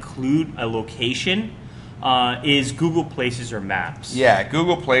keywords that include a location, is Google Places or Maps. Yeah,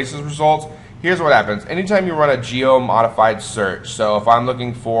 Google Places results. Here's what happens. Anytime you run a geo-modified search, so if I'm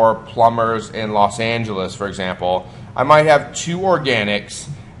looking for plumbers in Los Angeles, for example, I might have 2 organics,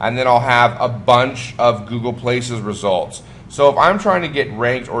 and then I'll have a bunch of Google Places results. So if I'm trying to get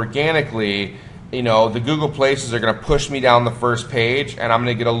ranked organically, the Google Places are going to push me down the first page, and I'm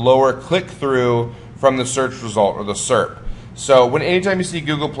going to get a lower click-through from the search result, or the SERP. So anytime you see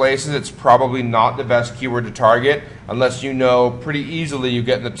Google Places, it's probably not the best keyword to target unless you know pretty easily you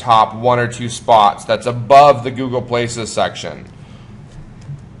get in the top 1 or 2 spots that's above the Google Places section.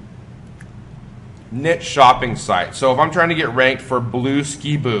 Niche shopping site. So if I'm trying to get ranked for blue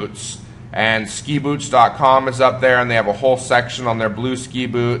ski boots, and skiboots.com is up there, and they have a whole section on their blue ski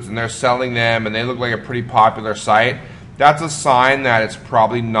boots, and they're selling them, and they look like a pretty popular site, that's a sign that it's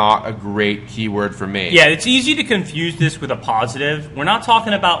probably not a great keyword for me. Yeah, it's easy to confuse this with a positive. We're not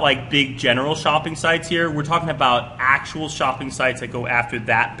talking about like big general shopping sites here. We're talking about actual shopping sites that go after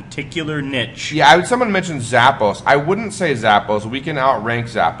that particular niche. Yeah, someone mentioned Zappos. I wouldn't say Zappos. We can outrank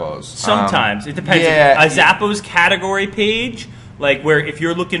Zappos. Sometimes. It depends. Yeah, a Zappos category page, like where if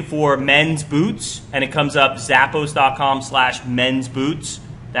you're looking for men's boots and it comes up zappos.com / men's boots,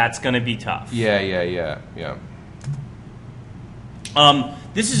 that's going to be tough. Yeah.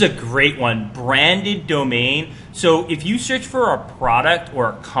 This is a great one, branded domain. So if you search for a product or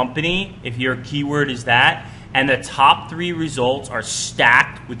a company, if your keyword is that, and the top 3 results are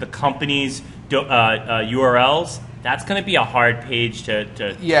stacked with the company's URLs, that's going to be a hard page to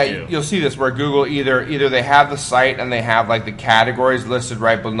do. You'll see this where Google either they have the site and they have like the categories listed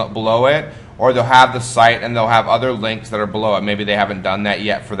right below it, or they'll have the site and they'll have other links that are below it. Maybe they haven't done that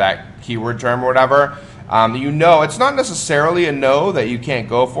yet for that keyword term or whatever. It's not necessarily a no that you can't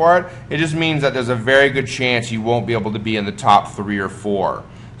go for it. It just means that there's a very good chance you won't be able to be in the top 3 or 4.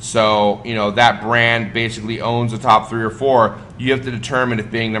 So, that brand basically owns the top 3 or 4. You have to determine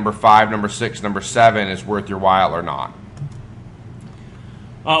if being number 5, number 6, number 7 is worth your while or not.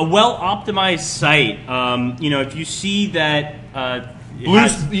 A well-optimized site. If you see that you're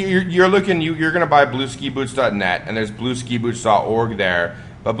going to buy blueskiboots.net, and there's blueskiboots.org there.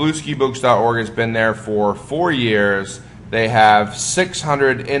 But blueskiboots.org has been there for 4 years. They have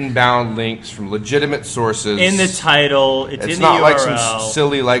 600 inbound links from legitimate sources. In the title, it's in the not URL. Like some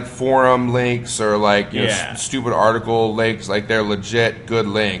silly like forum links or like stupid article links. Like they're legit good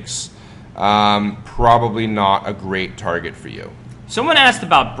links. Probably not a great target for you. Someone asked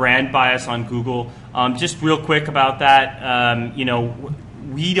about brand bias on Google. Just real quick about that.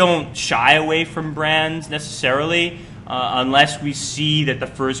 We don't shy away from brands necessarily. Unless we see that the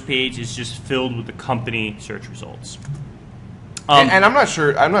first page is just filled with the company search results. And I'm not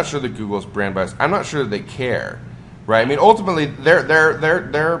sure that Google's brand bias. I'm not sure that they care, right? I mean, ultimately,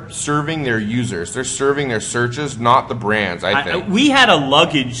 they're serving their users. They're serving their searches, not the brands. I think we had a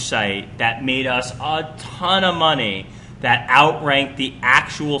luggage site that made us a ton of money that outranked the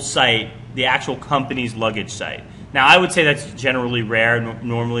actual site, the actual company's luggage site. Now, I would say that's generally rare.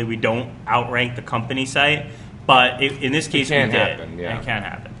 Normally, we don't outrank the company site. But in this case, we did. It can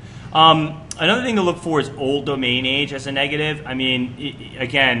happen. Another thing to look for is old domain age as a negative. I mean,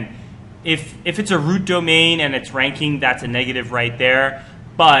 again, if it's a root domain and it's ranking, that's a negative right there.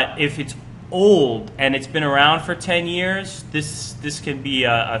 But if it's old and it's been around for 10 years, this can be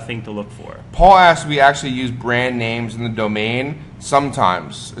a thing to look for. Paul asked, we actually use brand names in the domain.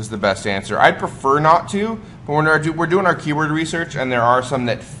 Sometimes is the best answer. I'd prefer not to, but when we're doing our keyword research and there are some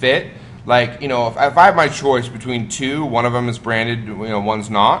that fit. Like, if I have my choice between 2, one of them is branded, one's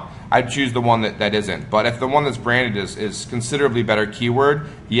not, I'd choose the one that isn't. But if the one that's branded is considerably better keyword,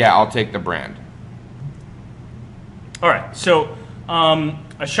 yeah, I'll take the brand. All right, so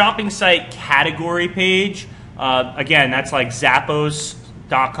a shopping site category page, again, that's like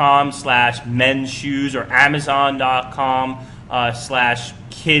zappos.com / men's shoes or amazon.com /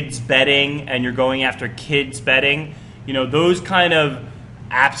 kids bedding, and you're going after kids bedding. Those kind of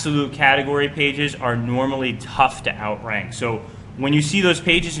absolute category pages are normally tough to outrank. So when you see those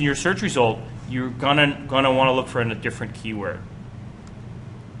pages in your search result, you're gonna want to look for a different keyword.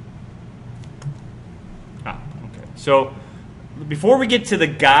 Okay. So before we get to the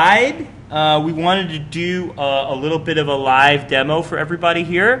guide, we wanted to do a little bit of a live demo for everybody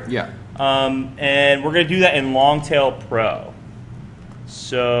here. Yeah. And we're going to do that in Longtail Pro.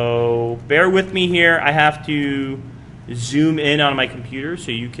 So bear with me here. I have to zoom in on my computer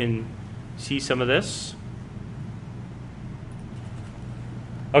so you can see some of this.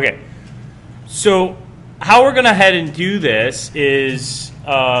 Okay. So how we're going to head and do this is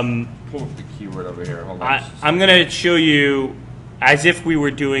Pull up the keyword over here. Hold on. I'm going to show you as if we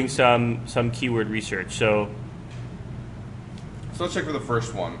were doing some keyword research. So let's check for the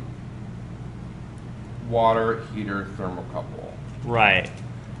first one. Water heater thermocouple. right.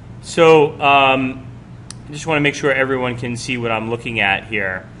 So I just want to make sure everyone can see what I'm looking at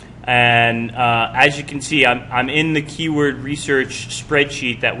here. And as you can see, I'm in the keyword research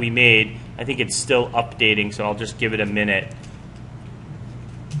spreadsheet that we made. I think it's still updating, so I'll just give it a minute.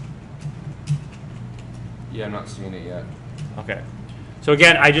 Yeah, I'm not seeing it yet. Okay. So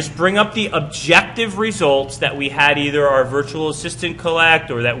again, I just bring up the objective results that we had either our virtual assistant collect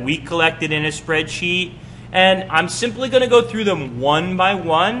or that we collected in a spreadsheet. And I'm simply going to go through them one by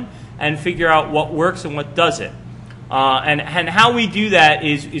one and figure out what works and what doesn't. And how we do that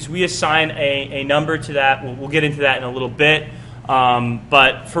is we assign a number to that. We'll get into that in a little bit.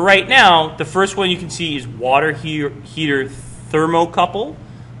 But for right now, the first one you can see is water heater thermocouple,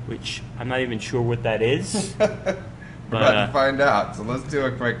 which I'm not even sure what that is. We're about to find out. So let's do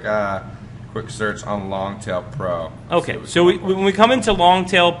a quick search on Longtail Pro. Okay, so when we come into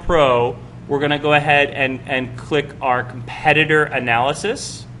Longtail Pro, we're going to go ahead and click our competitor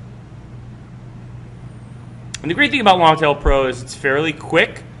analysis. And the great thing about Longtail Pro is it's fairly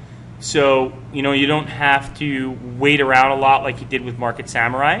quick. So, you don't have to wait around a lot like you did with Market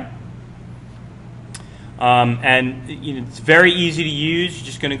Samurai. And it's very easy to use. You're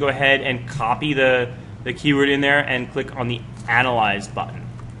just going to go ahead and copy the keyword in there and click on the Analyze button.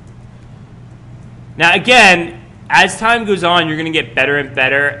 Now again, as time goes on, you're going to get better and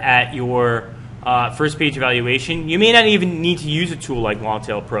better at your first page evaluation. You may not even need to use a tool like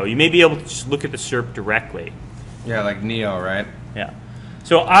Longtail Pro. You may be able to just look at the SERP directly. Yeah, like Neo, right? Yeah.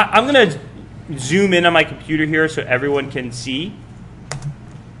 So I'm going to zoom in on my computer here so everyone can see.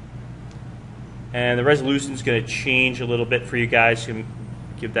 And the resolution is going to change a little bit for you guys. So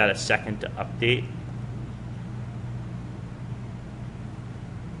give that a second to update.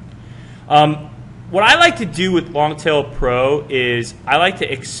 What I like to do with Longtail Pro is I like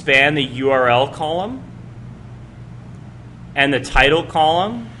to expand the URL column and the title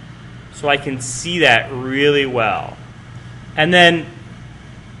column so I can see that really well. And then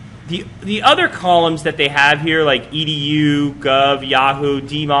the other columns that they have here, like edu, gov, Yahoo,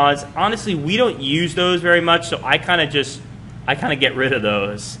 DMOZ, honestly, we don't use those very much, so I kind of get rid of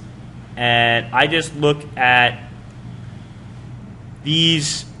those. And I just look at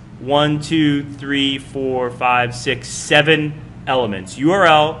these 1, 2, 3, 4, 5, 6, 7 elements: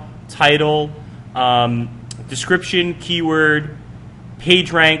 URL, title, description, keyword,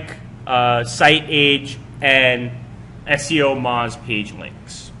 page rank, site age, and SEO Moz page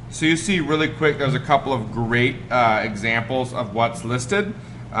links. So you see really quick, there's a couple of great examples of what's listed.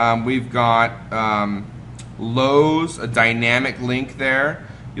 We've got Lowe's, a dynamic link there.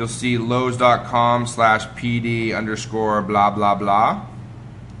 You'll see lowes.com/PD _ blah, blah, blah.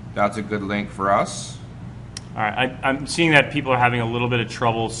 That's a good link for us. All right, I'm seeing that people are having a little bit of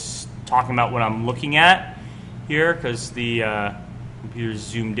trouble talking about what I'm looking at here because the computer's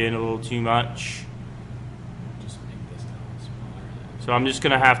zoomed in a little too much. Just make this down smaller. So I'm just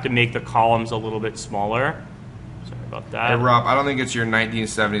going to have to make the columns a little bit smaller. Sorry about that. Hey Rob, I don't think it's your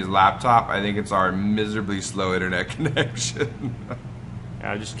 1970s laptop. I think it's our miserably slow internet connection.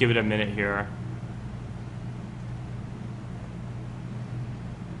 Yeah, I'll just give it a minute here.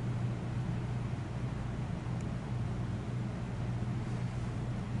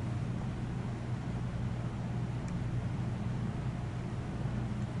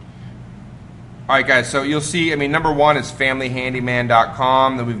 All right, guys, so you'll see, number one is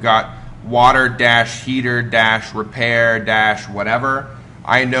familyhandyman.com. Then we've got water-heater-repair-whatever.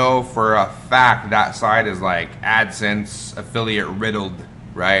 I know for a fact that site is like AdSense affiliate riddled,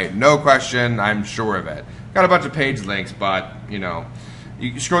 right? No question, I'm sure of it. Got a bunch of page links, but, you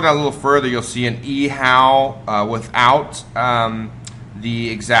scroll down a little further, you'll see an eHow without the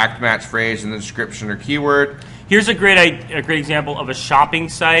exact match phrase in the description or keyword. Here's a great example of a shopping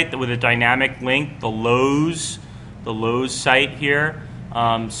site with a dynamic link, the Lowe's site here.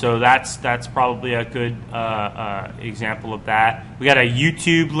 So that's probably a good example of that. We got a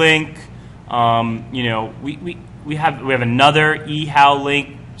YouTube link. You know, we have another eHow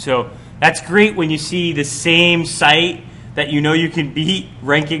link. So that's great when you see the same site that you know you can beat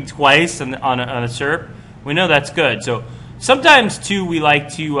ranking twice on a SERP. We know that's good. So sometimes too we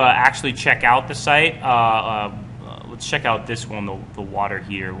like to actually check out the site. Let's check out this one, the water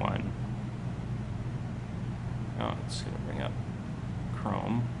heater one. Oh, it's going to bring up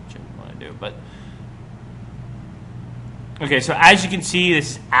Chrome, which I didn't want to do. But okay, so as you can see,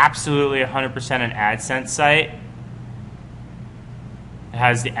 this is absolutely 100% an AdSense site. It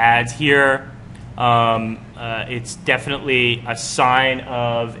has the ads here. It's definitely a sign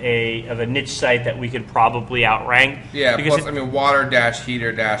of a niche site that we could probably outrank. Yeah, plus, I mean,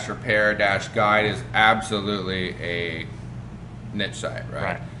 water-heater-repair-guide is absolutely a niche site,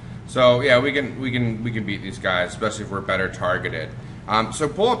 right? So yeah, we can beat these guys, especially if we're better targeted. So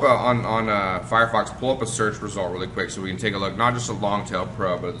pull up on Firefox, pull up a search result really quick so we can take a look, not just at Longtail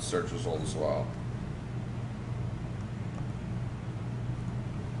Pro, but at the search result as well.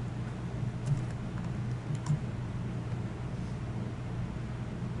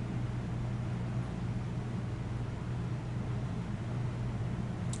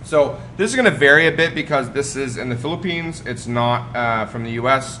 So this is going to vary a bit because this is in the Philippines. It's not from the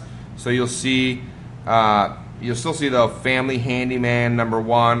U.S. So you'll see, you'll still see the Family Handyman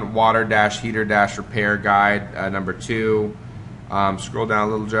 #1, Water-Heater-Repair Guide #2. Scroll down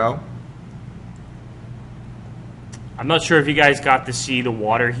a little, Joe. I'm not sure if you guys got to see the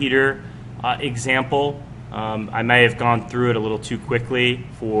water heater example. I may have gone through it a little too quickly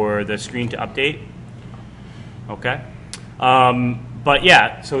for the screen to update. Okay. But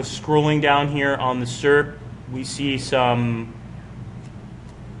yeah, so scrolling down here on the SERP, we see some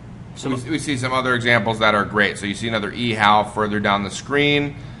we see some other examples that are great. So you see another eHow further down the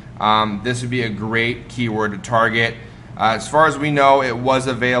screen. This would be a great keyword to target. As far as we know, it was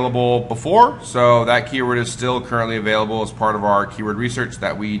available before, so that keyword is still currently available as part of our keyword research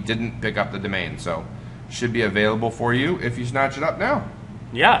that we didn't pick up the domain. So should be available for you if you snatch it up now.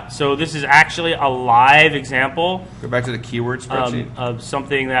 Yeah, so this is actually a live example. Go back to the keyword spreadsheet. Of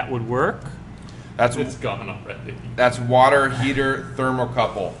something that would work. It's gone already. That's water heater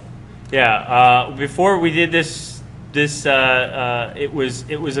thermocouple. Yeah, before we did this, it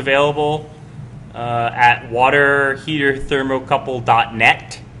was available at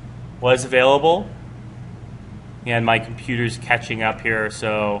waterheaterthermocouple.net was available. And my computer's catching up here,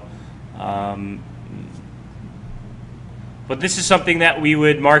 so. But this is something that we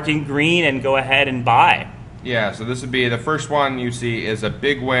would mark in green and go ahead and buy. Yeah, so this would be the first one you see is a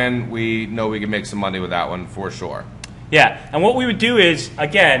big win. We know we can make some money with that one for sure. Yeah, and what we would do is,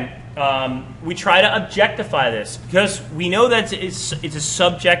 again, we try to objectify this because we know that it's a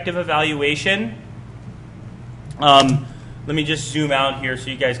subjective evaluation. Let me just zoom out here so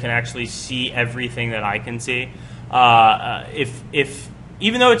you guys can actually see everything that I can see. If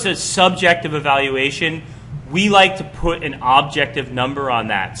even though it's a subjective evaluation, we like to put an objective number on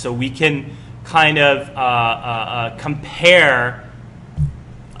that so we can kind of compare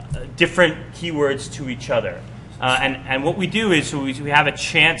different keywords to each other. And what we do is we have a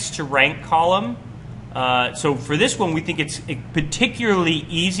chance to rank column. So for this one, we think it's particularly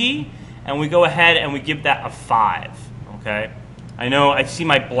easy, and we go ahead and we give that a 5. Okay. I know I see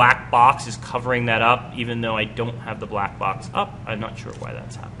my black box is covering that up, even though I don't have the black box up. I'm not sure why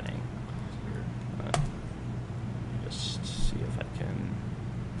that's happening. Just see if I can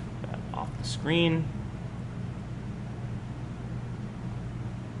get that off the screen.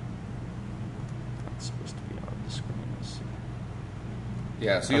 That's supposed to be on the screen. Let's see.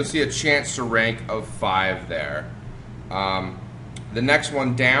 Yeah, so you'll see a chance to rank of 5 there. The next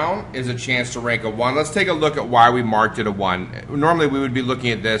one down is a chance to rank a 1. Let's take a look at why we marked it a 1. Normally we would be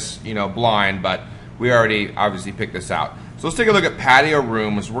looking at this, blind, but we already obviously picked this out. So let's take a look at patio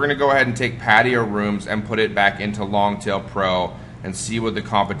rooms. We're going to go ahead and take patio rooms and put it back into Longtail Pro and see what the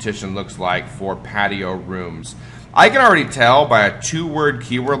competition looks like for patio rooms. I can already tell by a 2-word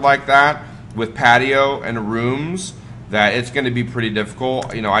keyword like that with patio and rooms that it's going to be pretty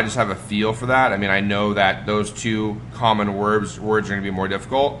difficult. I just have a feel for that. I mean, I know that those 2 common words are going to be more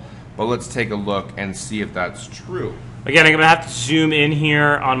difficult, but let's take a look and see if that's true. Again, I'm going to have to zoom in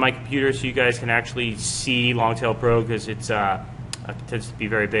here on my computer so you guys can actually see Longtail Pro because it tends to be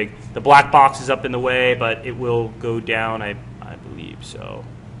very big. The black box is up in the way, but it will go down, I believe. So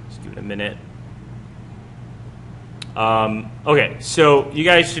let's give it a minute. Okay, so you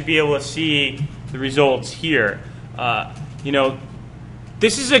guys should be able to see the results here.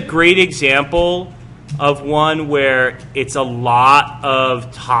 This is a great example of one where it's a lot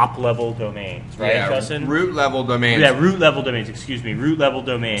of top-level domains, right, Yeah, Justin? root level domains. Yeah, root level domains, excuse me, root level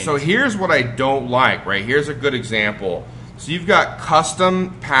domains. So here's what I don't like, right? Here's a good example. So you've got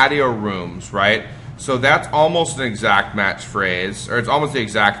custom patio rooms, right? So that's almost an exact match phrase, or it's almost the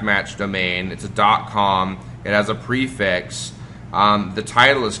exact match domain. It's a .com. It has a prefix. The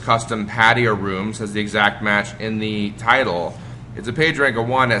title is custom patio rooms, has the exact match in the title. It's a page rank of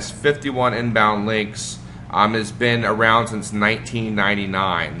 1, has 51 inbound links. Has been around since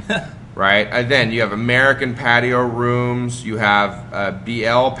 1999, right? And then you have American patio rooms. You have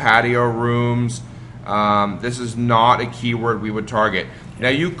BL patio rooms. This is not a keyword we would target. Now,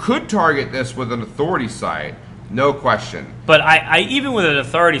 you could target this with an authority site, no question. But I even with an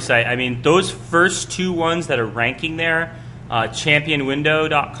authority site, I mean, those first two ones that are ranking there,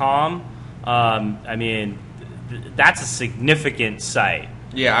 championwindow.com, I mean, that's a significant site.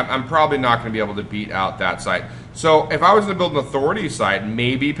 Yeah, I'm probably not going to be able to beat out that site. So if I was to build an authority site,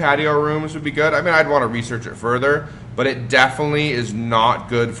 maybe patio rooms would be good. I mean, I'd want to research it further, but it definitely is not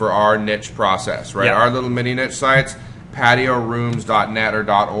good for our niche process, right? Yeah. Our little mini niche sites, patiorooms.net or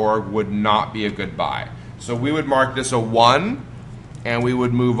 .org would not be a good buy. So we would mark this a 1, and we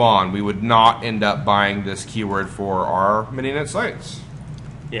would move on. We would not end up buying this keyword for our mini niche sites.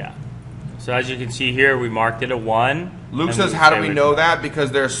 Yeah. So as you can see here, we marked it a 1. Luke says, how do we know that?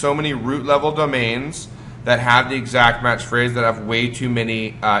 Because there are so many root level domains that have the exact match phrase that have way too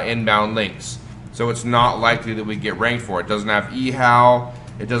many inbound links. So it's not likely that we get ranked for it. It doesn't have eHow.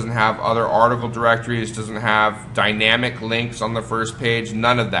 It doesn't have other article directories. It doesn't have dynamic links on the first page.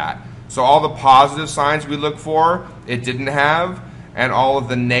 None of that. So all the positive signs we look for, it didn't have. And all of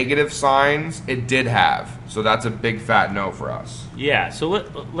the negative signs, it did have. So that's a big fat no for us. Yeah, so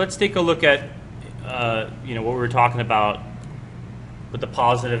let's take a look at what we were talking about with the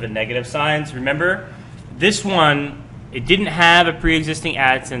positive and negative signs. Remember, this one, it didn't have a pre-existing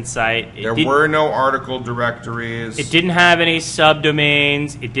AdSense site. There were no article directories. It didn't have any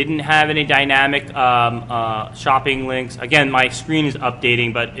subdomains. It didn't have any dynamic shopping links. Again, my screen is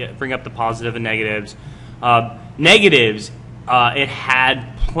updating, but bring up the positive and negatives. Negatives. It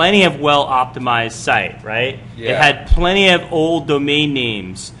had plenty of well-optimized site, right? Yeah. It had plenty of old domain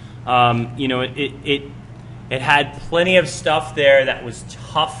names. It had plenty of stuff there that was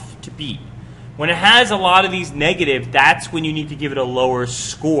tough to beat. When it has a lot of these negative, that's when you need to give it a lower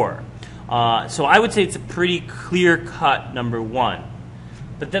score. So I would say it's a pretty clear-cut number 1.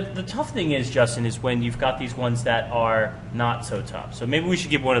 But the tough thing is, Justin, is when you've got these ones that are not so tough. So maybe we should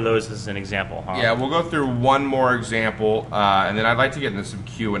give one of those as an example, huh? Yeah, we'll go through one more example, and then I'd like to get into some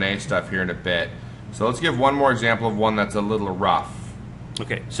Q&A stuff here in a bit. So let's give one more example of one that's a little rough.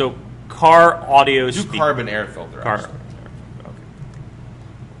 Okay, so car audio Do carbon air filter. Okay.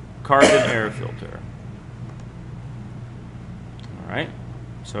 Carbon air filter. All right.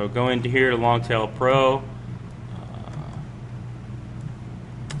 So go into here to Longtail Pro.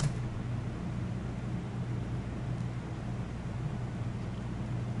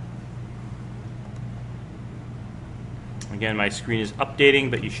 Again, my screen is updating,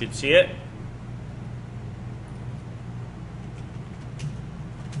 but you should see it.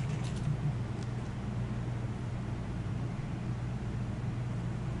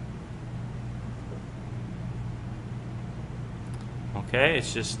 Okay,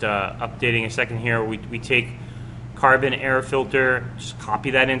 it's just updating a second here. We take carbon air filter, just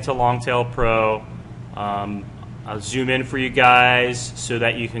copy that into Longtail Pro. I'll zoom in for you guys so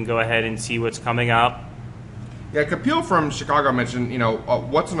that you can go ahead and see what's coming up. Yeah, Kapil from Chicago mentioned,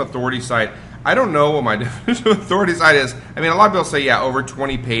 what's an authority site? I don't know what my definition of authority site is. I mean, a lot of people say, yeah, over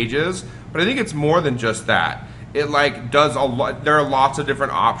 20 pages, but I think it's more than just that. It does a lot. There are lots of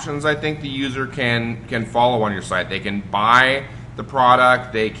different options I think the user can follow on your site. They can buy the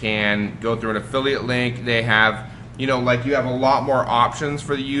product. They can go through an affiliate link. They have, you have a lot more options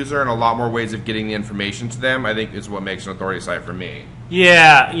for the user and a lot more ways of getting the information to them. I think is what makes an authority site for me.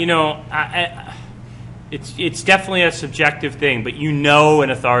 Yeah, It's definitely a subjective thing, but an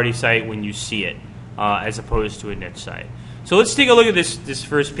authority site when you see it, as opposed to a niche site. So let's take a look at this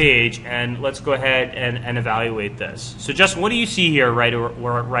first page, and let's go ahead and evaluate this. So Justin, what do you see here right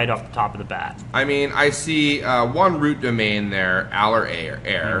off the top of the bat? I mean, I see one root domain there, Aller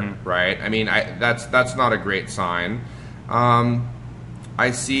Air, right? I mean, that's not a great sign.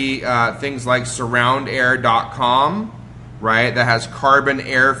 I see things like surroundair.com, right? That has carbon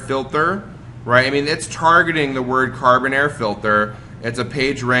air filter. Right, I mean, it's targeting the word carbon air filter. It's a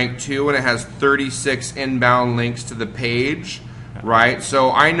page rank 2, and it has 36 inbound links to the page, right?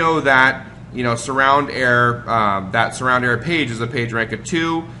 So I know that, Surround Air, that Surround Air page is a page rank of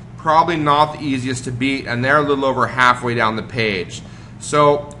 2, probably not the easiest to beat, and they're a little over halfway down the page.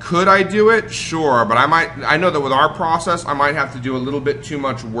 So could I do it? Sure, but I know that with our process, I might have to do a little bit too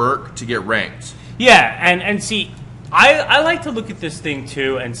much work to get ranked. Yeah, and see, I like to look at this thing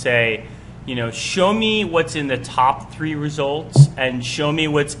too and say, you know, show me what's in the top 3 results and show me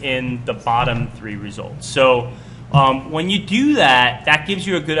what's in the bottom 3 results. So when you do that, that gives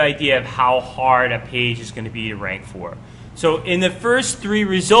you a good idea of how hard a page is going to be to rank for. So in the first 3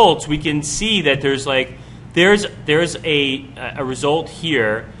 results, we can see that there's a result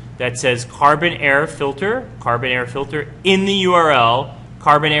here that says carbon air filter in the URL,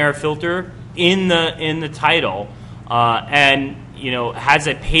 carbon air filter in the title, and you know, has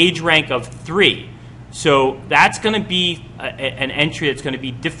a page rank of 3. So that's going to be an entry that's going to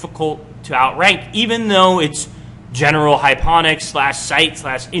be difficult to outrank, even though it's general hyponics /site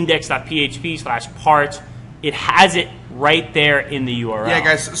 /index.php /parts. It has it right there in the URL. Yeah,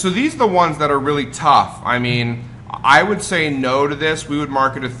 guys, so these are the ones that are really tough. I mean, I would say no to this. We would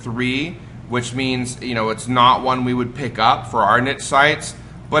mark it a 3, which means, you know, it's not one we would pick up for our niche sites,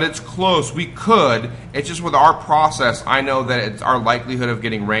 but it's close. We could. It's just with our process, I know that our likelihood of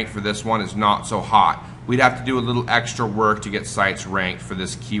getting ranked for this one is not so hot. We'd have to do a little extra work to get sites ranked for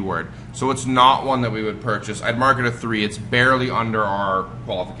this keyword. So it's not one that we would purchase. I'd mark it a 3. It's barely under our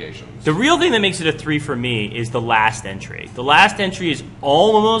qualifications. The real thing that makes it a 3 for me is the last entry. The last entry is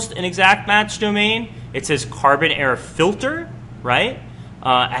almost an exact match domain. It says carbon air filter, right? It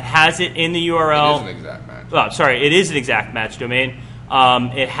has it in the URL. It is an exact match. Oh, sorry, it is an exact match domain.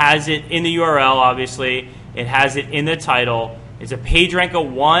 It has it in the URL, obviously. It has it in the title. It's a page rank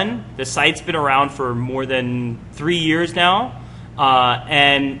of 1. The site's been around for more than 3 years now.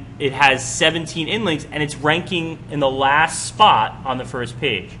 And it has 17 inlinks, and it's ranking in the last spot on the first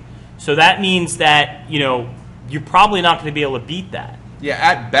page. So that means that, you know, you're probably not going to be able to beat that. Yeah,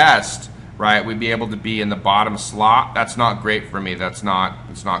 at best, right, we'd be able to be in the bottom slot. That's not great for me. It's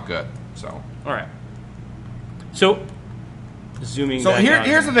not good. So. All right. So, zooming So back out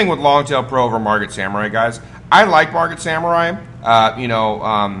here's the thing with Longtail Pro over Market Samurai, guys. I like Market Samurai.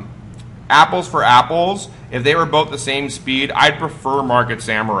 Apples for apples. If they were both the same speed, I'd prefer Market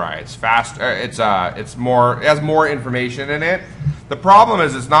Samurai. It's fast. It has more information in it. The problem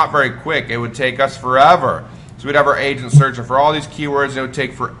is it's not very quick. It would take us forever. So we'd have our agents searching for all these keywords, and it would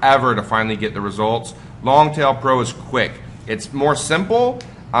take forever to finally get the results. Longtail Pro is quick. It's more simple.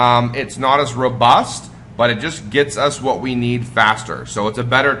 It's not as robust, but it just gets us what we need faster. So it's a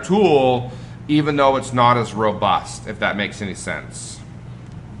better tool, even though it's not as robust, if that makes any sense.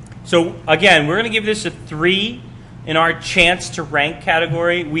 So again, we're going to give this a 3 in our chance to rank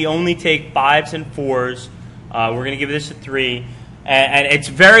category. We only take 5s and 4s. We're going to give this a 3. And it's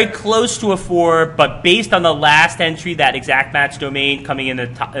very close to a 4, but based on the last entry, that exact match domain coming in the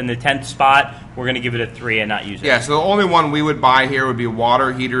 10th spot, we're going to give it a 3 and not use it. Yeah, so the only one we would buy here would be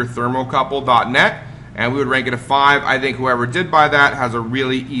waterheaterthermocouple.net, and we would rank it a 5. I think whoever did buy that has a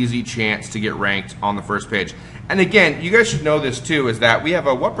really easy chance to get ranked on the first page. And again, you guys should know this too, is that we have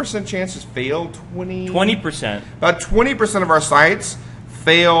a what % chances fail? 20%. About 20% of our sites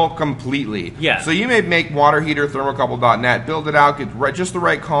fail completely. Yeah. So you may make waterheaterthermocouple.net, build it out, get just the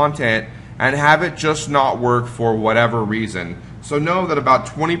right content, and have it just not work for whatever reason. So know that about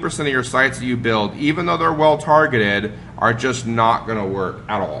 20% of your sites that you build, even though they're well targeted, are just not going to work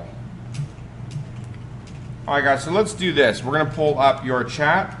at all. All right, guys, so let's do this. We're going to pull up your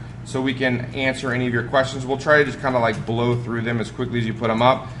chat so we can answer any of your questions. We'll try to just kind of like blow through them as quickly as you put them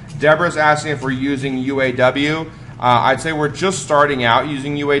up. Deborah's asking if we're using UAW. I'd say we're just starting out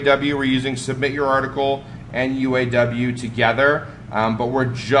using UAW. We're using Submit Your Article and UAW together, but we're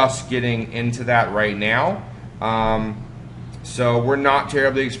just getting into that right now. So we're not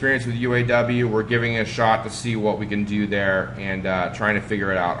terribly experienced with UAW. We're giving it a shot to see what we can do there and trying to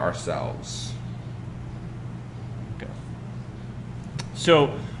figure it out ourselves. Okay.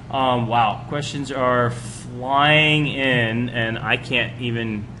 So, wow, questions are flying in, and I can't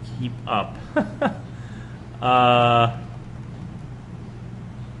even keep up.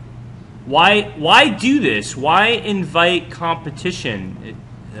 Why do this? Why invite competition?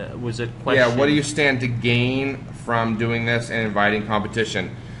 It was a question. Yeah, what do you stand to gain from doing this and inviting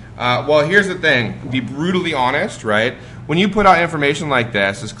competition? Well, here's the thing. Be brutally honest, right? When you put out information like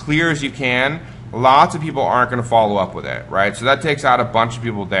this, as clear as you can, lots of people aren't going to follow up with it, right? So that takes out a bunch of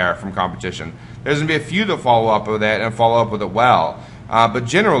people there from competition. There's going to be a few that follow up with it and follow up with it well. But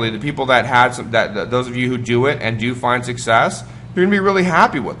generally, the people that had those of you who do it and do find success, you're going to be really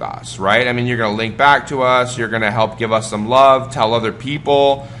happy with us, right? I mean, you're going to link back to us. You're going to help give us some love, tell other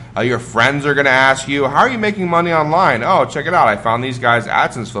people. Your friends are going to ask you, how are you making money online? Oh, check it out. I found these guys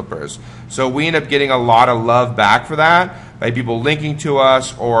AdSense flippers. So we end up getting a lot of love back for that by people linking to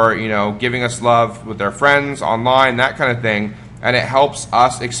us or, giving us love with their friends online, that kind of thing. And it helps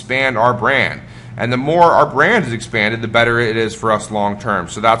us expand our brand. And the more our brand is expanded, the better it is for us long term.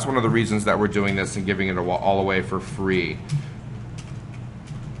 So that's one of the reasons that we're doing this and giving it all away for free.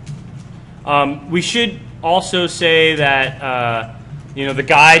 We should also say that the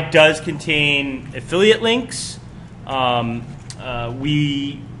guide does contain affiliate links.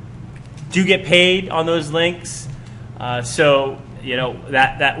 We do get paid on those links, so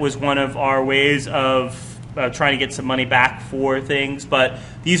that was one of our ways of trying to get some money back for things. But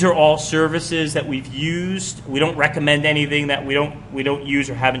these are all services that we've used. We don't recommend anything that we don't use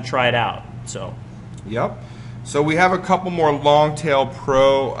or haven't tried out. So. Yep. So we have a couple more Longtail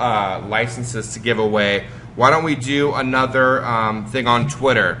Pro licenses to give away. Why don't we do another thing on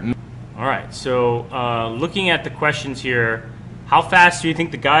Twitter? All right. So looking at the questions here, how fast do you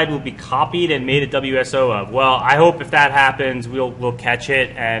think the guide will be copied and made a WSO of? Well, I hope if that happens, we'll catch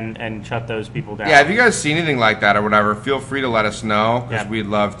it and shut those people down. Yeah, if you guys see anything like that or whatever, feel free to let us know because Yeah. we'd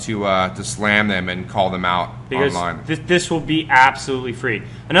love to slam them and call them out Because online. this will be absolutely free.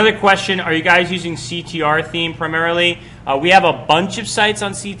 Another question, are you guys using CTR theme primarily? We have a bunch of sites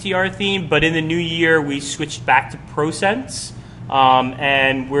on CTR theme, but in the new year we switched back to ProSense,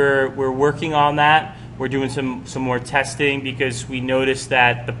 and we're working on that. We're doing some more testing because we noticed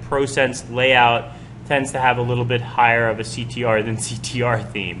that the ProSense layout tends to have a little bit higher of a CTR than CTR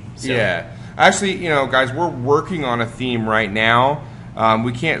theme. So. Yeah. Actually, guys, we're working on a theme right now.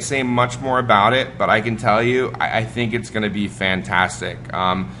 We can't say much more about it, but I can tell you, I think it's going to be fantastic.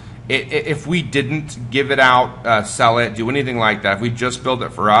 If we didn't give it out, sell it, do anything like that, if we just built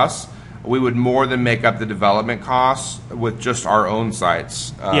it for us, we would more than make up the development costs with just our own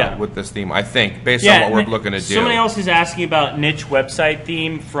sites with this theme, I think, based on what we're looking to do. Somebody else is asking about niche website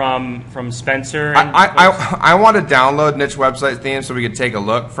theme from Spencer. I want to download niche website theme so we could take a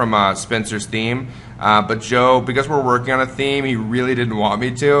look from Spencer's theme. But Joe, because we're working on a theme, he really didn't want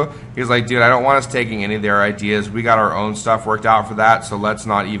me to. He was like, dude, I don't want us taking any of their ideas. We got our own stuff worked out for that, so let's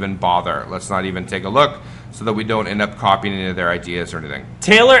not even bother. Let's not even take a look so that we don't end up copying any of their ideas or anything.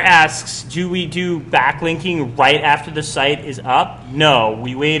 Taylor asks, do we do backlinking right after the site is up? No,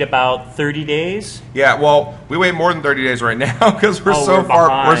 we wait about 30 days. Yeah, well, we wait more than 30 days right now because we're so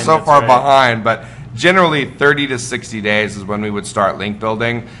behind. far behind. But generally, 30 to 60 days is when we would start link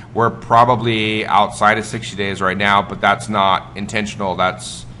building. We're probably outside of 60 days right now, but that's not intentional.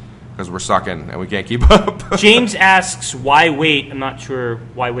 That's because we're sucking and we can't keep up. James asks, why wait? I'm not sure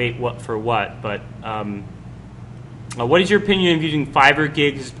why wait for what, but what is your opinion of using Fiverr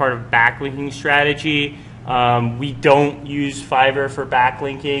gigs as part of backlinking strategy? We don't use Fiverr for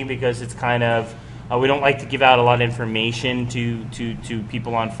backlinking because it's kind of we don't like to give out a lot of information to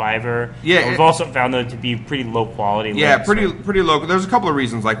people on Fiverr. Yeah, we've also found them to be pretty low quality. Yeah, links, pretty low. There's a couple of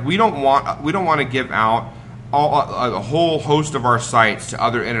reasons. Like we don't want to give out a whole host of our sites to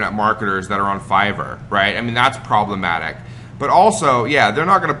other internet marketers that are on Fiverr, right? I mean that's problematic. But also, yeah, they're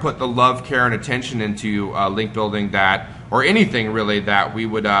not going to put the love, care, and attention into link building or anything really that we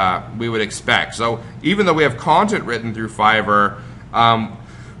would expect. So even though we have content written through Fiverr,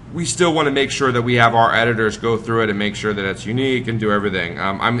 we still want to make sure that we have our editors go through it and make sure that it's unique and do everything.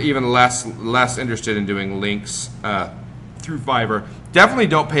 I'm even less interested in doing links through Fiverr. Definitely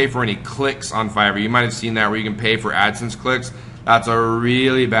don't pay for any clicks on Fiverr. You might have seen that where you can pay for AdSense clicks. That's a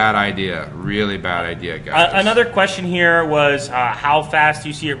really bad idea. Really bad idea, guys. Another question here was how fast do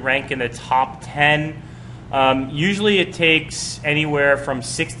you see it rank in the top 10? Usually it takes anywhere from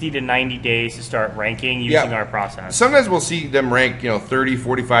 60 to 90 days to start ranking using our process. Sometimes we'll see them rank 30,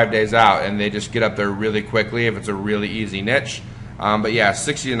 45 days out, and they just get up there really quickly if it's a really easy niche. But yeah,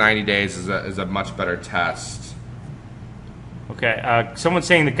 60 to 90 days is a much better test. Okay, someone's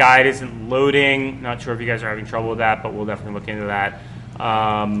saying the guide isn't loading. Not sure if you guys are having trouble with that, but we'll definitely look into that.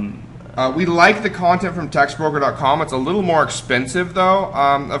 We like the content from textbroker.com. It's a little more expensive though,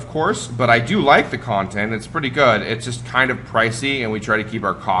 of course, but I do like the content. It's pretty good. It's just kind of pricey, and we try to keep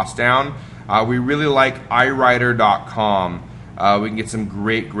our costs down. We really like iWriter.com. We can get some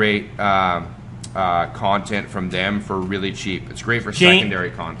great content from them for really cheap. It's great for secondary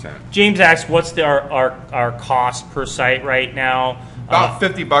content. James asks, what's our cost per site right now? About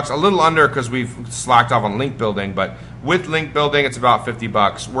 $50, a little under because we've slacked off on link building, but with link building, it's about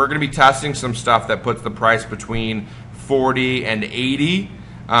 $50. We're going to be testing some stuff that puts the price between $40 and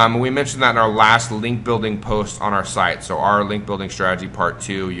 $80. We mentioned that in our last link building post on our site. So our link building strategy part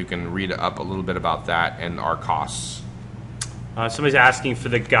 2, you can read up a little bit about that and our costs. Somebody's asking for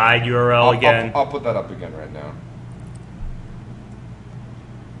the guide URL again. I'll put that up again right now.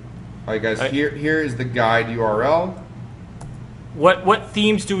 All right, guys. Here is the guide URL. What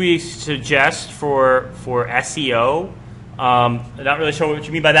themes do we suggest for SEO? I'm not really sure what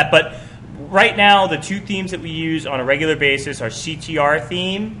you mean by that, but right now the two themes that we use on a regular basis are CTR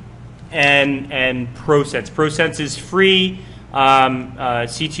theme and ProSense. ProSense is free.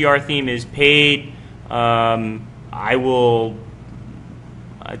 CTR theme is paid. I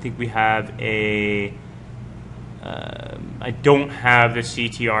think we have a. I don't have the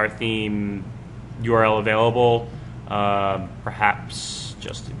CTR theme URL available. Perhaps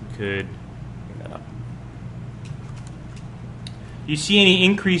Justin could bring that up. Do you see any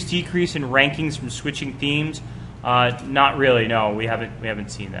increase, decrease in rankings from switching themes? Not really. No, we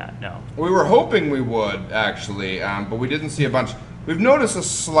haven't seen that. No. We were hoping we would actually, but we didn't see a bunch. We've noticed a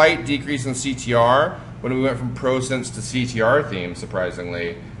slight decrease in CTR when we went from ProSense to CTR theme,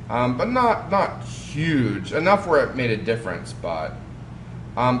 surprisingly, but not huge enough where it made a difference. But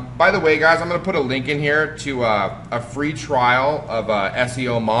by the way, guys, I'm going to put a link in here to a free trial of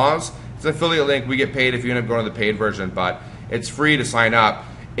SEO Moz. It's an affiliate link. We get paid if you end up going to the paid version, but it's free to sign up.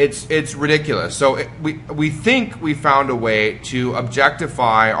 It's ridiculous. So we think we found a way to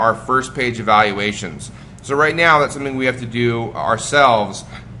objectify our first page evaluations. So right now that's something we have to do ourselves.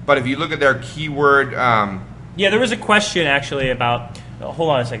 But if you look at their keyword, yeah, there was a question actually about.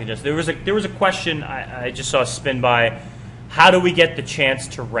 Hold on a second, Justin. There was a question I just saw spin by. How do we get the chance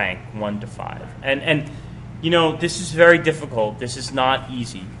to rank 1 to 5? And you know, this is very difficult. This is not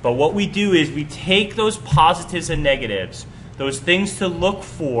easy. But what we do is we take those positives and negatives, those things to look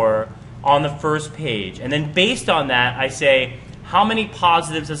for on the first page. And then based on that, I say, how many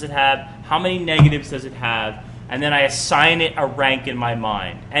positives does it have? How many negatives does it have? And then I assign it a rank in my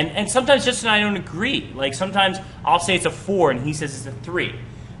mind. And sometimes Justin and I don't agree. Like sometimes I'll say it's a 4 and he says it's a 3.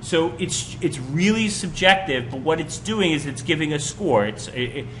 So it's really subjective, but what it's doing is it's giving a score.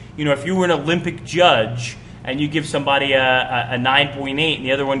 You know, if you were an Olympic judge and you give somebody a 9.8 and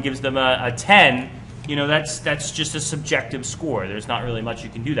the other one gives them a 10, you know, that's just a subjective score. There's not really much you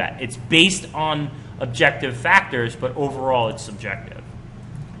can do that. It's based on objective factors, but overall it's subjective.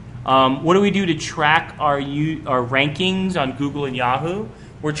 What do we do to track our rankings on Google and Yahoo?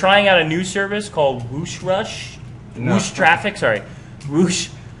 We're trying out a new service called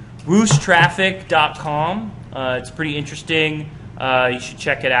Whooshtraffic.com. It's pretty interesting. You should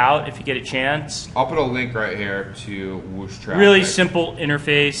check it out if you get a chance. I'll put a link right here to Whoosh Traffic. Really simple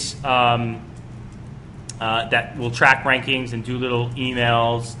interface that will track rankings and do little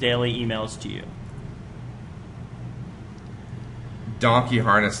emails, daily emails to you. Donkey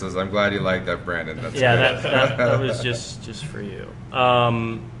harnesses. I'm glad you like that, Brandon. That's yeah, good. that was just for you.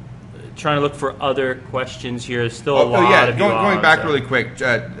 Trying to look for other questions here. There's still a lot of going back really quick.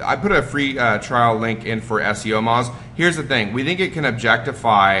 I put a free trial link in for SEO Moz. Here's the thing. We think it can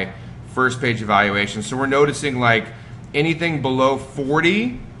objectify first page evaluation. So we're noticing like anything below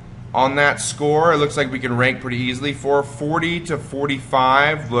 40 on that score, it looks like we can rank pretty easily for. 40 to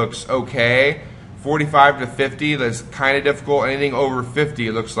 45 looks okay. 45 to 50, that's kind of difficult. Anything over 50,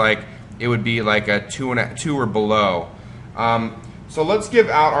 it looks like it would be like a 2 or below. So let's give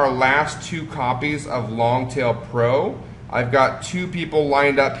out our last 2 copies of Longtail Pro. I've got 2 people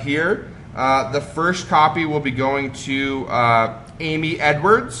lined up here. The first copy will be going to Amy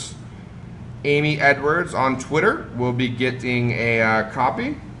Edwards. Amy Edwards on Twitter will be getting a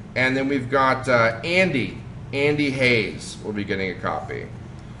copy. And then we've got Andy Hayes will be getting a copy.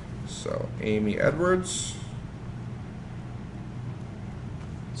 So Amy Edwards.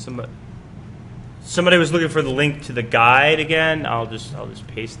 Somebody was looking for the link to the guide again. I'll just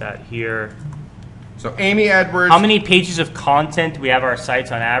paste that here. So Amy Edwards. How many pages of content do we have our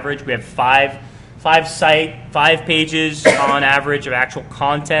sites on average? We have five pages on average of actual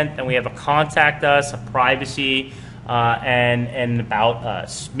content. Then we have a contact us, a privacy, and about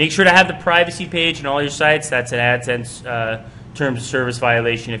us. Make sure to have the privacy page in all your sites. That's an AdSense terms of service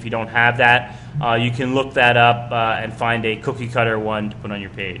violation. If you don't have that, you can look that up and find a cookie cutter one to put on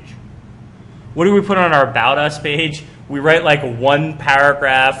your page. What do we put on our About Us page? We write like one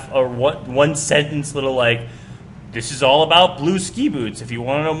paragraph or one sentence, little like, this is all about blue ski boots. If you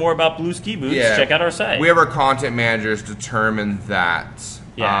want to know more about blue ski boots, check out our site. We have our content managers determine that.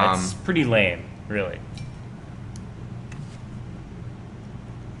 Yeah, it's pretty lame, really.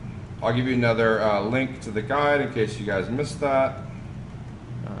 I'll give you another link to the guide in case you guys missed that.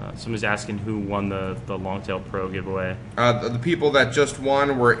 Somebody's asking who won the Longtail Pro giveaway. The people that just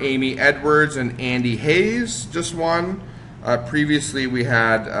won were Amy Edwards and Andy Hayes just won. Previously we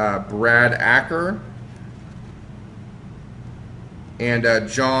had Brad Acker. and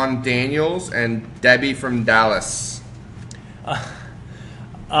John Daniels and Debbie from Dallas.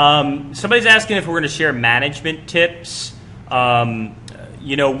 Somebody's asking if we're going to share management tips. We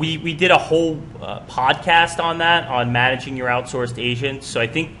did a whole podcast on that, on managing your outsourced agents. So I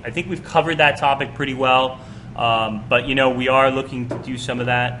think we've covered that topic pretty well. But we are looking to do some of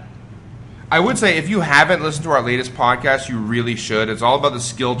that. I would say if you haven't listened to our latest podcast, you really should. It's all about the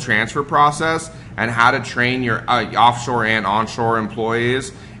skill transfer process and how to train your offshore and onshore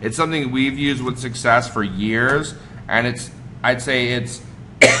employees. It's something we've used with success for years, and I'd say it's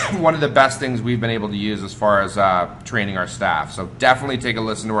one of the best things we've been able to use as far as training our staff. So definitely take a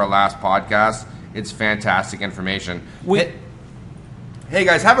listen to our last podcast. It's fantastic information. Hey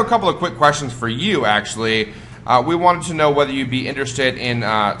guys, have a couple of quick questions for you, actually. We wanted to know whether you'd be interested in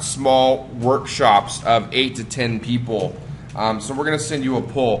small workshops of 8 to 10 people. So we're going to send you a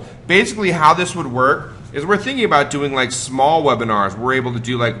poll. Basically, how this would work is we're thinking about doing like small webinars. We're able to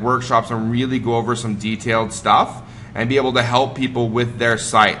do like workshops and really go over some detailed stuff and be able to help people with their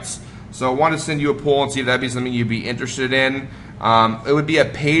sites. So I want to send you a poll and see if that'd be something you'd be interested in. It would be a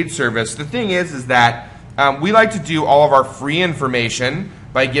paid service. The thing is that we like to do all of our free information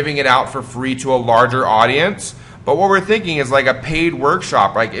by giving it out for free to a larger audience. But what we're thinking is like a paid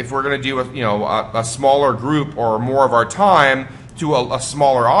workshop. Like if we're going to do a smaller group or more of our time to a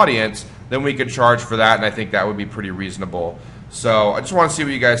smaller audience, then we could charge for that, and I think that would be pretty reasonable. So I just want to see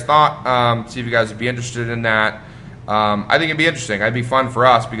what you guys thought, see if you guys would be interested in that. I think it'd be interesting. It'd be fun for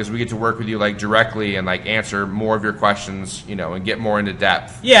us because we get to work with you like directly and like answer more of your questions, and get more into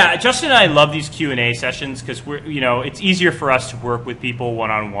depth. Yeah, Justin and I love these Q&A sessions because it's easier for us to work with people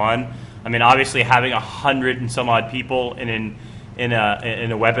one-on-one. I mean, obviously having 100 and some odd people in a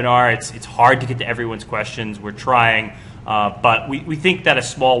webinar, it's hard to get to everyone's questions. We're trying, but we think that a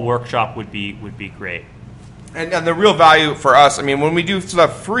small workshop would be great. And the real value for us, I mean, when we do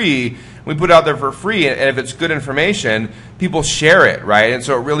stuff free, we put it out there for free, and if it's good information, people share it, right? And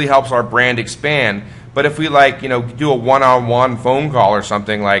so it really helps our brand expand. But if we do a one-on-one phone call or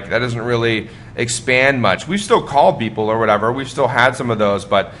something, like that doesn't really expand much. We've still called people or whatever. We've still had some of those,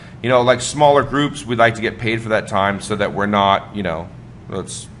 but like smaller groups, we'd like to get paid for that time so that we're not,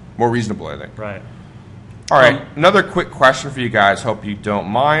 it's more reasonable, I think. Right. All right, another quick question for you guys. Hope you don't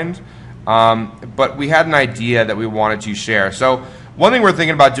mind. But we had an idea that we wanted to share. So one thing we're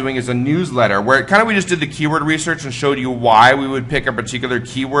thinking about doing is a newsletter where we just did the keyword research and showed you why we would pick a particular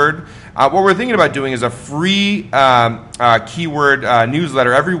keyword. What we're thinking about doing is a free keyword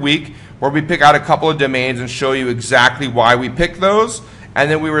newsletter every week where we pick out a couple of domains and show you exactly why we picked those. And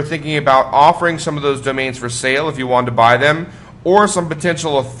then we were thinking about offering some of those domains for sale if you wanted to buy them, or some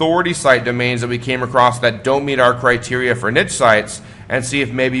potential authority site domains that we came across that don't meet our criteria for niche sites, and see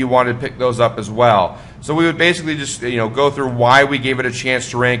if maybe you wanted to pick those up as well. So we would basically just go through why we gave it a chance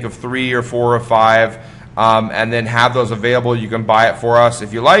to rank of 3 or 4 or 5, and then have those available. You can buy it for us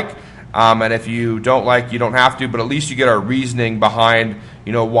if you like, and if you don't like, you don't have to. But at least you get our reasoning behind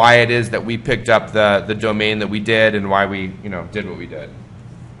why it is that we picked up the domain that we did and why we did what we did.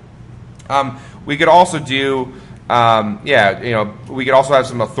 We could also do. We could also have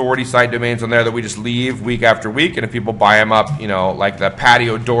some authority site domains on there that we just leave week after week, and if people buy them up, like the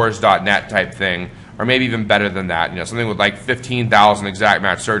patiodoors.net type thing, or maybe even better than that, something with like 15,000 exact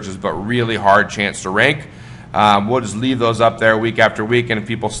match searches, but really hard chance to rank. We'll just leave those up there week after week, and if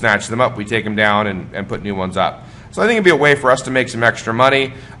people snatch them up, we take them down and put new ones up. So I think it'd be a way for us to make some extra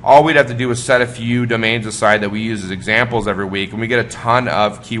money. All we'd have to do is set a few domains aside that we use as examples every week, and we get a ton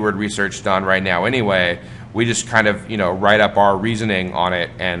of keyword research done right now anyway. We just kind of, write up our reasoning on it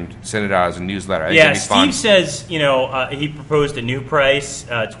and send it out as a newsletter. I think it'd be fun. Steve says, he proposed a new price,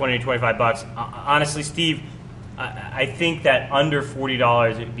 $20 to $25. Honestly, Steve, I think that under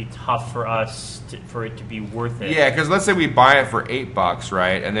 $40, it would be tough for us for it to be worth it. Yeah, because let's say we buy it for $8,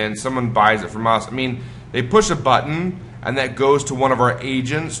 right? And then someone buys it from us. I mean, they push a button, and that goes to one of our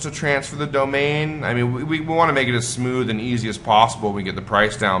agents to transfer the domain. I mean, we want to make it as smooth and easy as possible when we get the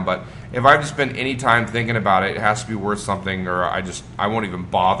price down. But if I have to spend any time thinking about it, it has to be worth something, or I won't even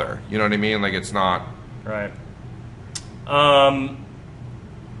bother. You know what I mean? Like, it's not. Right.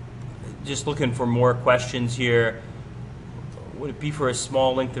 Just looking for more questions here. Would it be for a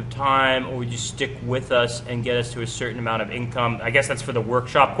small length of time, or would you stick with us and get us to a certain amount of income? I guess that's for the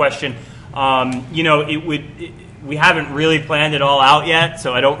workshop question. We haven't really planned it all out yet,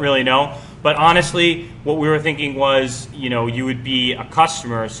 so I don't really know. But honestly, what we were thinking was, you would be a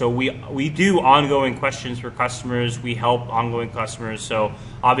customer. So we do ongoing questions for customers. We help ongoing customers. So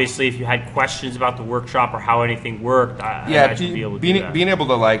obviously, if you had questions about the workshop or how anything worked, I should be able to do that. Being able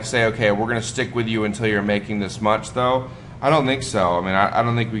to say, okay, we're going to stick with you until you're making this much, though. I don't think so. I mean, I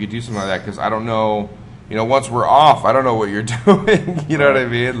don't think we could do something like that because I don't know. You know, once we're off, I don't know what you're doing. You know what I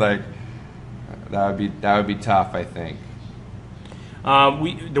mean? Like that would be tough, I think.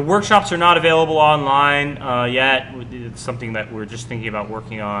 The workshops are not available online yet. It's something that we're just thinking about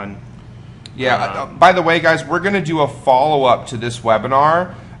working on. Yeah. By the way, guys, we're going to do a follow-up to this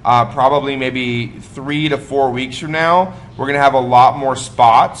webinar. Probably maybe 3 to 4 weeks from now. We're going to have a lot more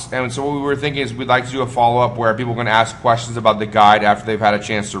spots. And so what we were thinking is we'd like to do a follow-up where people are going to ask questions about the guide after they've had a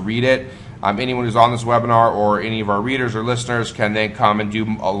chance to read it. Anyone who's on this webinar or any of our readers or listeners can then come and do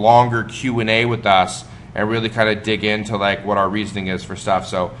a longer Q&A with us and really kind of dig into like what our reasoning is for stuff.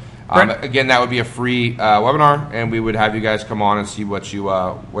 So again, that would be a free webinar, and we would have you guys come on and see what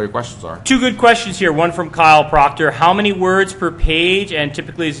your questions are. 2 good questions here. One from Kyle Proctor. How many words per page? And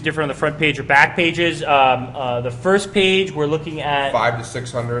typically it's different on the front page or back pages. The first page we're looking at 5 to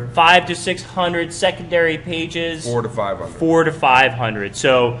 600. 5 to 600 secondary pages. 4 to 500. 4 to 500.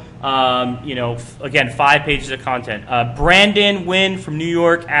 So again, 5 pages of content. Brandon Wynn from New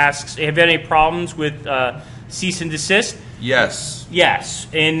York asks, have you had any problems with cease and desist? Yes. Yes.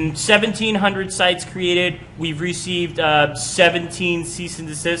 In 1,700 sites created, we've received 17 cease and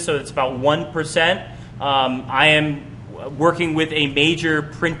desist, so it's about 1%. I am working with a major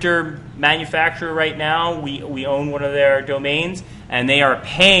printer manufacturer right now. We own one of their domains, and they are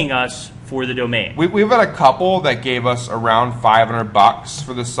paying us for the domain. We've had a couple that gave us around $500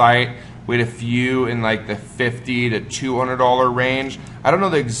 for the site. We had a few in like the $50 to $200 range. I don't know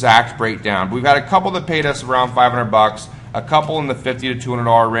the exact breakdown, but we've had a couple that paid us around $500, a couple in the $50 to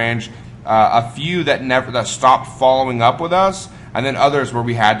 $200 range, a few that stopped following up with us, and then others where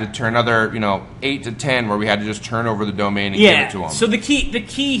we had to turn 8 to 10 where we had to just turn over the domain and give it to them. So the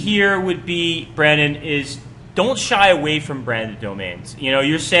key here would be, Brandon, is don't shy away from branded domains.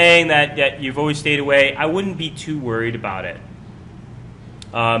 You're saying that you've always stayed away. I wouldn't be too worried about it.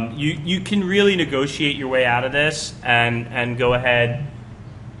 You can really negotiate your way out of this and go ahead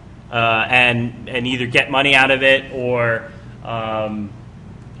and either get money out of it or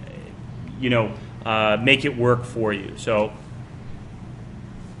make it work for you. So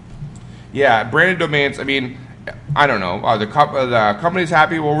yeah, branded domains. I mean, I don't know. Are the company's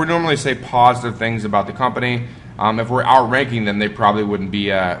happy? Well, we normally say positive things about the company. If we're outranking them, they probably wouldn't be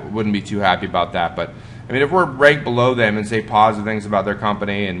too happy about that. But I mean, if we're ranked below them and say positive things about their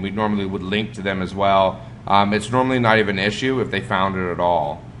company, and we normally would link to them as well, it's normally not even an issue if they found it at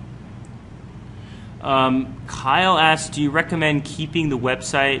all. Kyle asks, do you recommend keeping the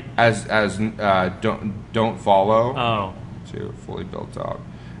website as don't follow? Oh, to fully built out.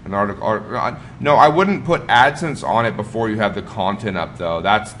 An article. No, I wouldn't put AdSense on it before you have the content up, though.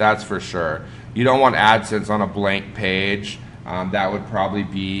 That's for sure. You don't want AdSense on a blank page. That would probably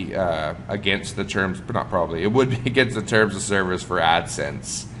be against the terms, but not probably. It would be against the terms of service for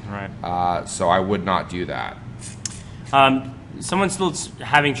AdSense. Right. So I would not do that. Someone's still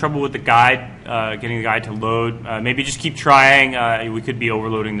having trouble with the guide, getting the guide to load. Maybe just keep trying. We could be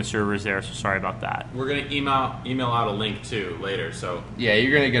overloading the servers there, so sorry about that. We're going to email out a link too later. So yeah,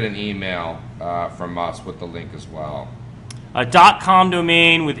 you're going to get an email from us with the link as well. A .com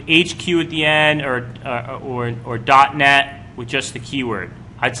domain with HQ at the end, or .net with just the keyword.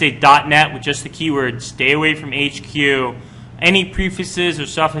 I'd say .net with just the keyword. Stay away from HQ. Any prefixes or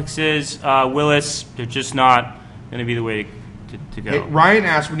suffixes, Willis, they're just not going to be the way to go. Hey, Ryan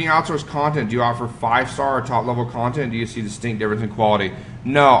asked, when you outsource content, do you offer 5-star or top-level content? Do you see distinct difference in quality?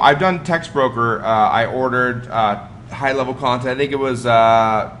 No, I've done Text Broker. I ordered high-level content. I think it was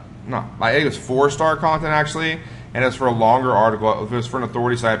 4-star content actually, and it's for a longer article. If it was for an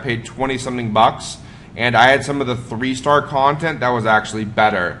authority site, I paid $20-something bucks, and I had some of the 3-star content that was actually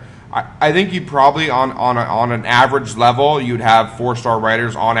better. I think you probably on an average level, you'd have 4-star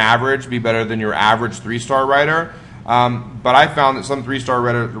writers on average be better than your average 3-star writer. But I found that some 3-star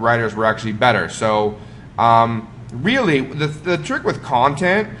writers were actually better. So really, the trick with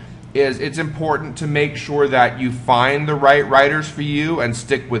content is it's important to make sure that you find the right writers for you and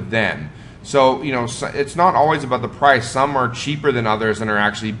stick with them. So it's not always about the price. Some are cheaper than others and are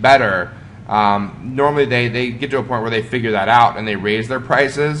actually better. Normally they get to a point where they figure that out and they raise their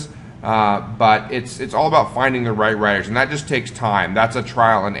prices. But it's all about finding the right writers, and that just takes time. That's a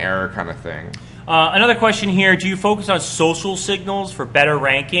trial and error kind of thing. Another question here, do you focus on social signals for better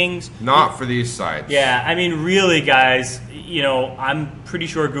rankings? Not for these sites. Yeah, I mean, really, guys, I'm pretty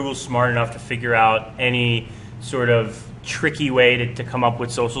sure Google's smart enough to figure out any sort of tricky way to come up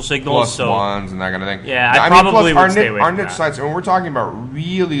with social signals. Plus ones and that kind of thing. Yeah, I probably would stay away from our niche sites, I mean, we're talking about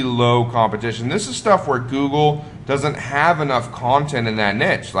really low competition. This is stuff where Google doesn't have enough content in that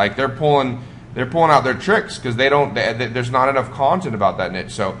niche. Like they're pulling they're pulling out their tricks because there's not enough content about that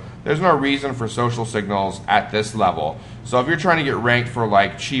niche. So there's no reason for social signals at this level. So if you're trying to get ranked for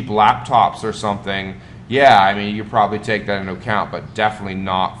like cheap laptops or something, yeah, I mean, you probably take that into account, but definitely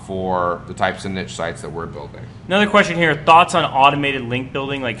not for the types of niche sites that we're building. Another question here, thoughts on automated link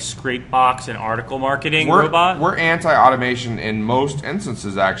building like Scrapebox and article marketing robot? We're anti-automation in most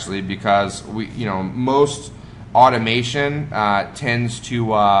instances, actually, because most automation tends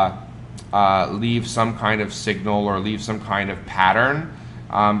to leave some kind of signal or leave some kind of pattern.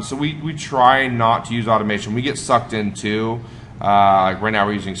 So we try not to use automation. We get sucked into like right now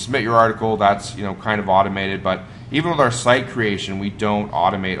we're using submit your article. That's kind of automated, but even with our site creation, we don't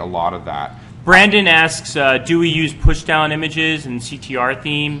automate a lot of that. Brandon asks, do we use push-down images in CTR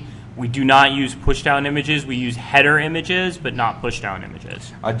theme? We do not use push-down images. We use header images, but not push-down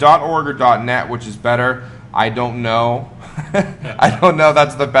images. .org or .net, which is better? I don't know. I don't know.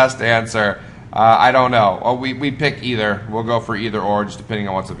 That's the best answer. I don't know. We pick either. We'll go for either or, just depending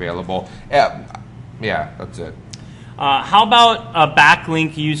on what's available. Yeah, that's it. How about a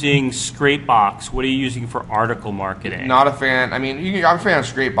backlink using Scrapebox? What are you using for article marketing? Not a fan. I mean, I'm a fan of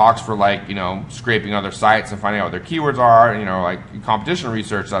Scrapebox for like scraping other sites and finding out what their keywords are. Like competition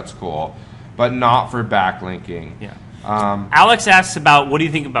research. That's cool, but not for backlinking. Yeah. Alex asks about what do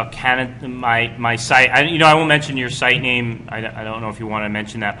you think about Canon, my site. I won't mention your site name. I don't know if you want to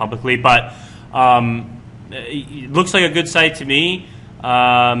mention that publicly, but it looks like a good site to me.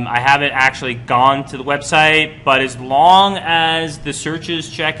 I haven't actually gone to the website, but as long as the searches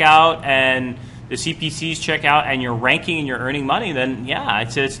check out and the CPCs check out and you're ranking and you're earning money, then yeah,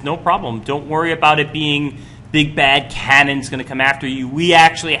 it's no problem. Don't worry about it being big bad Canon's going to come after you. We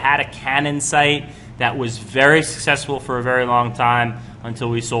actually had a Canon site that was very successful for a very long time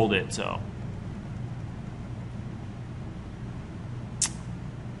until we sold it. So.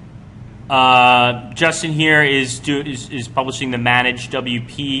 Justin here is publishing the Managed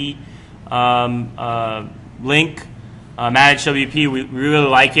WP link. Managed WP, we really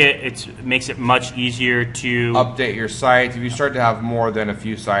like it. It makes it much easier to update your site. If you start to have more than a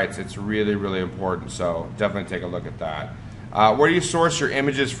few sites, it's really, really important. So definitely take a look at that. Where do you source your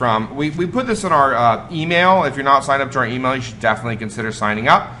images from? We put this in our email. If you're not signed up to our email, you should definitely consider signing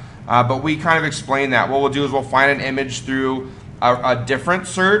up. But we kind of explain that. What we'll do is we'll find an image through a different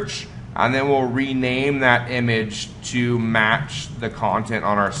search, and then we'll rename that image to match the content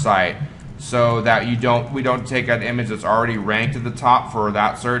on our site, so that we don't take an image that's already ranked at the top for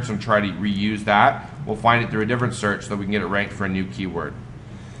that search and try to reuse that. We'll find it through a different search so that we can get it ranked for a new keyword.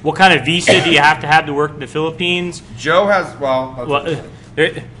 What kind of visa do you have to work in the Philippines? Joe has,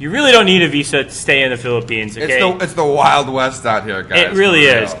 you really don't need a visa to stay in the Philippines. Okay? It's the Wild West out here, guys. It really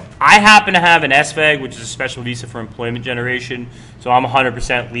is. I happen to have an SVEG, which is a special visa for employment generation, so I'm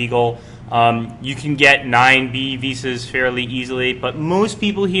 100% legal. You can get 9B visas fairly easily, but most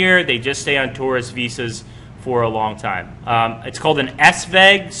people here, they just stay on tourist visas for a long time. It's called an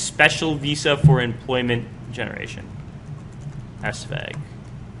SVEG, Special Visa for Employment Generation. SVEG.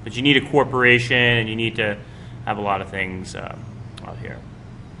 But you need a corporation, and you need to have a lot of things out here.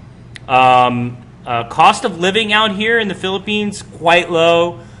 Cost of living out here in the Philippines, quite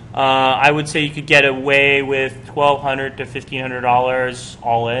low. I would say you could get away with $1,200 to $1,500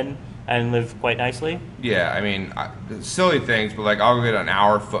 all in and live quite nicely. Yeah, I mean, silly things, but like I'll go get an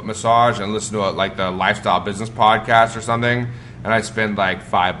hour foot massage and listen to like the Lifestyle Business podcast or something, and I spend like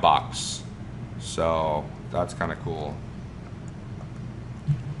 $5. So that's kind of cool.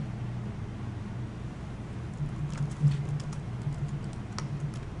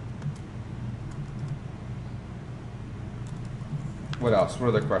 What else? What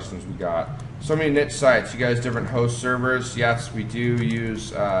other questions we got? So many niche sites. You guys different host servers? Yes, we do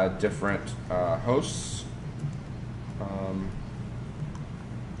use different hosts.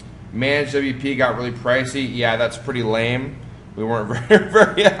 Managed WP got really pricey. Yeah, that's pretty lame. We weren't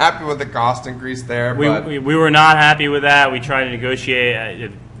very happy with the cost increase there. We were not happy with that. We tried to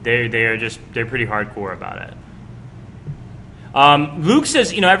negotiate. They're pretty hardcore about it. Luke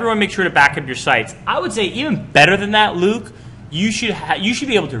says, everyone make sure to back up your sites. I would say even better than that, Luke. You should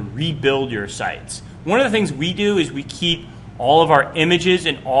be able to rebuild your sites. One of the things we do is we keep all of our images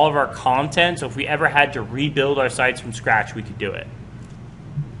and all of our content. So if we ever had to rebuild our sites from scratch, we could do it.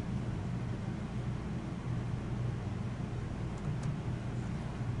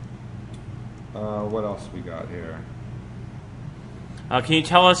 What else we got here? Can you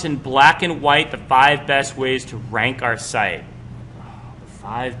tell us in black and white the 5 best ways to rank our site? The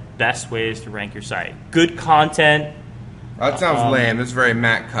 5 best ways to rank your site. Good content. That sounds lame. It's very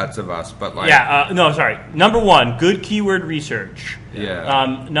Matt Cutts of us, but like... Yeah, no, sorry. Number 1, good keyword research.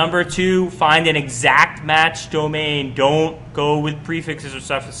 Yeah. Number 2, find an exact match domain. Don't go with prefixes or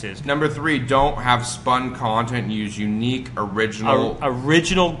suffixes. Number 3, don't have spun content. Use unique, original...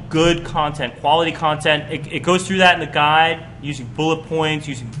 Original, good content, quality content. It goes through that in the guide, using bullet points,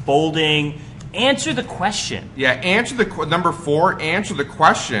 using bolding. Answer the question. Yeah, number 4, answer the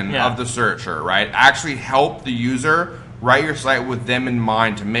question of the searcher, right? Actually help the user write your site with them in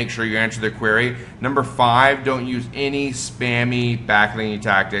mind to make sure you answer their query. Number 5, don't use any spammy backlinking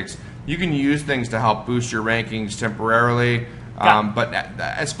tactics. You can use things to help boost your rankings temporarily, but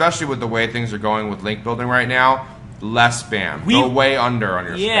especially with the way things are going with link building right now, less spam. Go way under on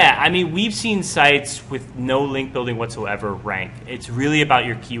your spam. Yeah, I mean, we've seen sites with no link building whatsoever rank. It's really about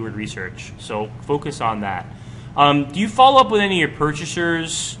your keyword research, so focus on that. Do you follow up with any of your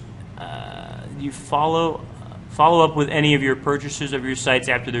purchasers? Do you follow up with any of your purchasers of your sites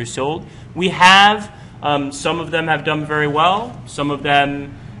after they're sold? We have. Some of them have done very well. Some of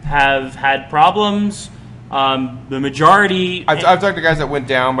them have had problems. The majority... I've talked to guys that went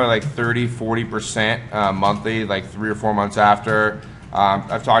down by like 30, 40% monthly, like 3 or 4 months after.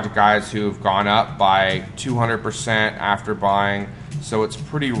 I've talked to guys who've gone up by 200% after buying. So it's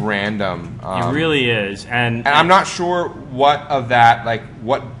pretty random. It really is. And I'm not sure what of that, like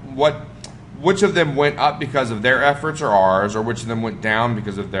which of them went up because of their efforts or ours, or which of them went down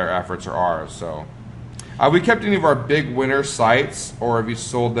because of their efforts or ours. So, we kept any of our big winner sites, or have you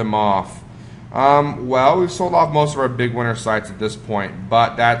sold them off? Well, we've sold off most of our big winner sites at this point,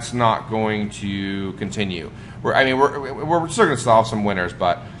 but that's not going to continue. We're still going to sell off some winners,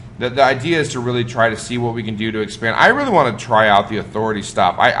 but the idea is to really try to see what we can do to expand. I really want to try out the authority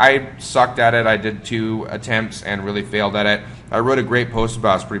stuff. I sucked at it. I did 2 attempts and really failed at it. I wrote a great post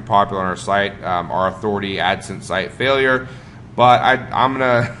about it. It's pretty popular on our site, our authority AdSense site failure. But I'm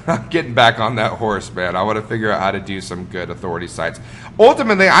getting back on that horse, man. I want to figure out how to do some good authority sites.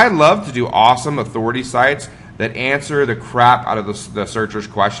 Ultimately, I love to do awesome authority sites that answer the crap out of the searcher's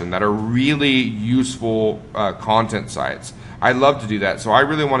question, that are really useful content sites. I love to do that, so I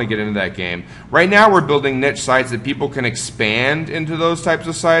really want to get into that game. Right now, we're building niche sites that people can expand into those types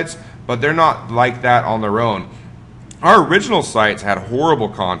of sites, but they're not like that on their own. Our original sites had horrible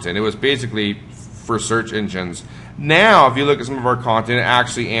content. It was basically for search engines. Now, if you look at some of our content, it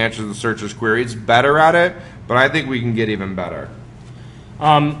actually answers the searcher's query. It's better at it, but I think we can get even better.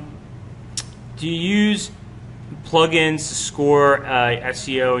 Do you use plugins to score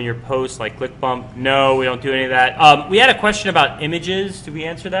SEO in your posts like ClickBump? No, we don't do any of that. We had a question about images. Did we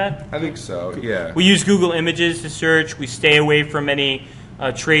answer that? I think so, yeah. We use Google Images to search. We stay away from any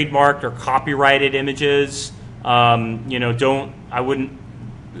trademarked or copyrighted images. I wouldn't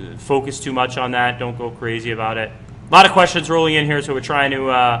focus too much on that. Don't go crazy about it. A lot of questions rolling in here, so we're trying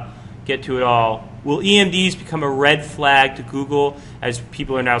to get to it all. Will EMDs become a red flag to Google, as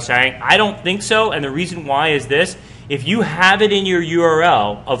people are now saying? I don't think so, and the reason why is this. If you have it in your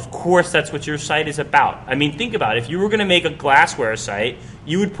URL, of course that's what your site is about. I mean, think about it. If you were going to make a glassware site,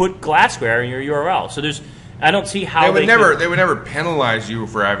 you would put glassware in your URL. So I don't see how they would never penalize you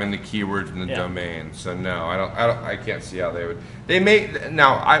for having the keywords in the domain. So no, I can't see how they would. They may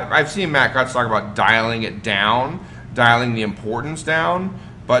now. I've seen Matt Cutts talk about dialing it down, dialing the importance down,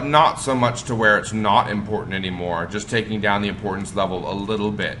 but not so much to where it's not important anymore. Just taking down the importance level a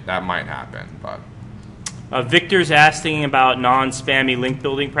little bit. That might happen, but. Victor's asking about non-spammy link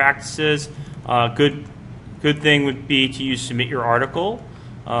building practices. Good thing would be to use submit your article.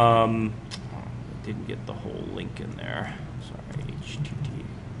 Didn't get the whole link in there. Sorry, HTTP.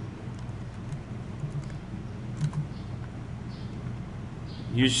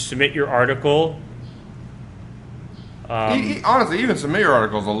 You submit your article. Honestly, even submit your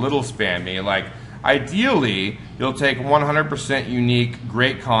article is a little spammy. Like, ideally, you'll take 100% unique,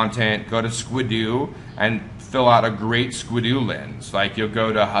 great content, go to Squidoo, and fill out a great Squidoo lens. Like, you'll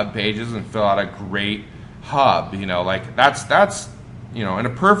go to Hub Pages and fill out a great hub. Like that's in a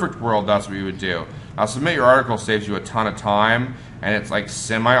perfect world, that's what you would do. Now, submit your article saves you a ton of time, and it's like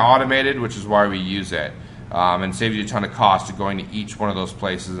semi-automated, which is why we use it. And saves you a ton of cost to going to each one of those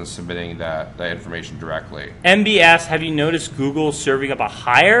places and submitting that information directly. MB asks, have you noticed Google serving up a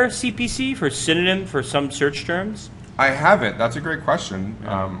higher CPC for synonym for some search terms? I haven't. That's a great question.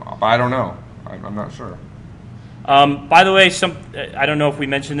 But I don't know. I'm not sure. By the way, I don't know if we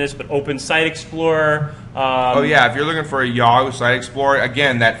mentioned this, but Open Site Explorer. Oh yeah, if you're looking for a Yahoo Site Explorer,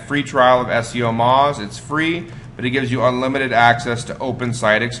 again, that free trial of SEO Moz, it's free, but it gives you unlimited access to Open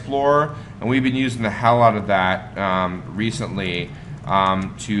Site Explorer, and we've been using the hell out of that recently.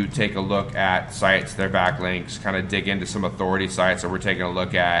 to take a look at sites, their backlinks, kind of dig into some authority sites that we're taking a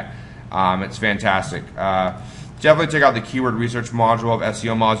look at. It's fantastic. Definitely check out the keyword research module of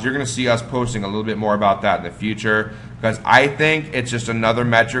SEO Mods. You're going to see us posting a little bit more about that in the future, because I think it's just another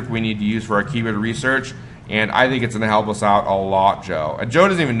metric we need to use for our keyword research, and I think it's going to help us out a lot, Joe. And Joe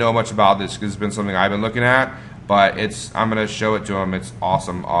doesn't even know much about this because it's been something I've been looking at, but I'm going to show it to him. It's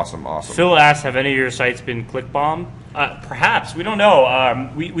awesome, awesome, awesome. Phil asked, have any of your sites been click bombed? Perhaps. We don't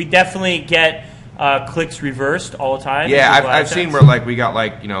know. We definitely get clicks reversed all the time. Yeah, I've seen where we got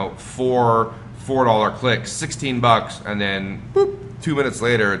 $4 clicks, $16, and then boop, 2 minutes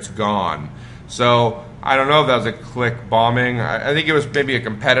later it's gone. So I don't know if that was a click bombing. I think it was maybe a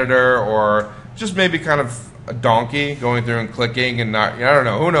competitor or just maybe kind of a donkey going through and clicking and not. I don't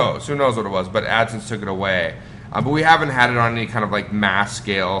know. Who knows? Who knows what it was? But AdSense took it away. But we haven't had it on any kind of mass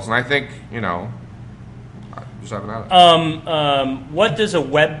scales, and I think just haven't had it. What does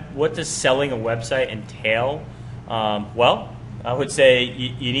selling a website entail? Well, I would say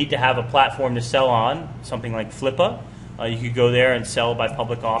you need to have a platform to sell on, something like Flippa. You could go there and sell by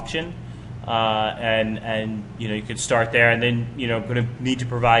public auction, and you could start there, and then going to need to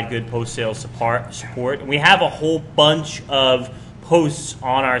provide good post-sale support. And we have a whole bunch of posts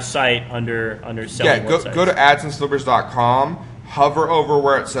on our site under selling websites. Yeah, go to AdSenseFlippers.com. Hover over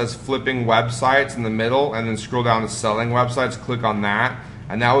where it says flipping websites in the middle, and then scroll down to selling websites. Click on that,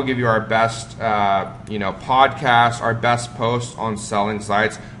 and that will give you our best, podcasts, our best posts on selling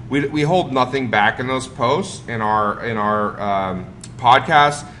sites. We hold nothing back in those posts in our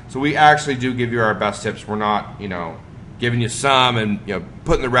podcasts, so we actually do give you our best tips. We're not, giving you some and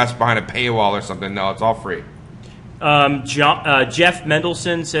putting the rest behind a paywall or something. No, it's all free. Jeff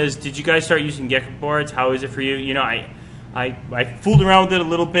Mendelson says, "Did you guys start using gecko boards? How is it for you?" I fooled around with it a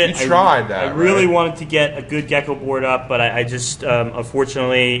little bit. You tried that. I really wanted to get a good gecko board up, but I just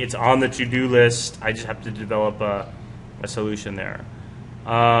unfortunately it's on the to-do list. I just have to develop a solution there.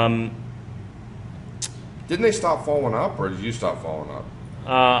 Didn't they stop following up, or did you stop following up?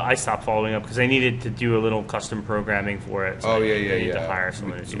 I stopped following up because I needed to do a little custom programming for it. So I needed to hire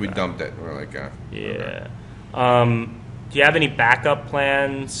someone to do we that. dumped it. We're like, yeah. Okay. Do you have any backup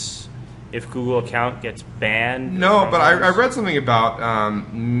plans if Google account gets banned? No, but I read something about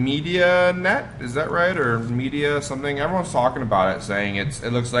MediaNet. Is that right? Or Media something? Everyone's talking about it, saying it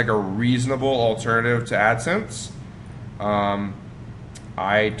looks like a reasonable alternative to AdSense.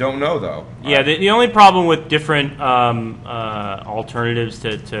 I don't know, though. Yeah, the only problem with different alternatives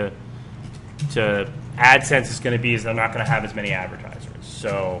to AdSense is going to be is they're not going to have as many advertisers.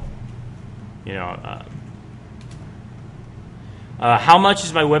 So, how much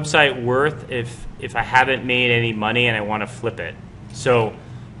is my website worth if I haven't made any money and I want to flip it? So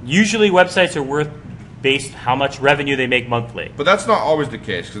usually websites are worth based how much revenue they make monthly. But that's not always the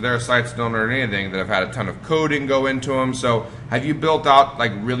case, because there are sites that don't earn anything that have had a ton of coding go into them. So have you built out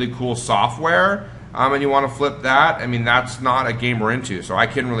really cool software and you want to flip that? I mean, that's not a game we're into. So I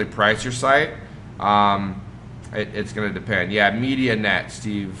couldn't really price your site. It's going to depend. Yeah, MediaNet,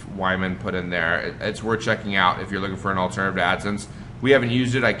 Steve Wyman put in there. It's worth checking out if you're looking for an alternative to AdSense. We haven't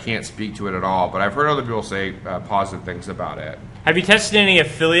used it. I can't speak to it at all, but I've heard other people say positive things about it. Have you tested any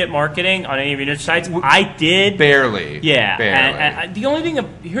affiliate marketing on any of your niche sites? I did. Barely. Yeah. Barely. And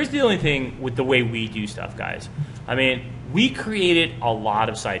here's the only thing with the way we do stuff, guys. I mean, we created a lot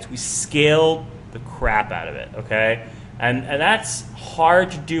of sites. We scaled the crap out of it, okay? And that's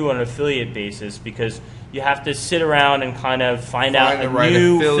hard to do on an affiliate basis because you have to sit around and kind of find out a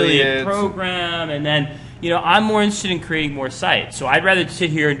new affiliate program, and then I'm more interested in creating more sites. So I'd rather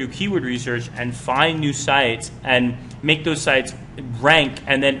sit here and do keyword research and find new sites and make those sites rank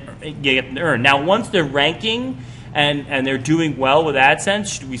and then get them to earn. Now, once they're ranking and they're doing well with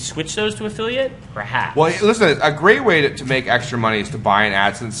AdSense, should we switch those to affiliate? Perhaps. Well, listen, a great way to make extra money is to buy an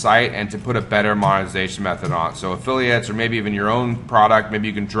AdSense site and to put a better monetization method on it. So affiliates, or maybe even your own product, maybe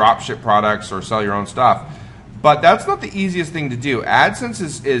you can drop ship products or sell your own stuff. But that's not the easiest thing to do.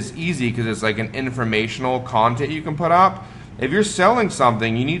 AdSense is easy because it's like an informational content you can put up. If you're selling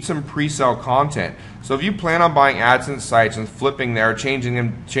something, you need some pre-sale content. So if you plan on buying AdSense sites and flipping there,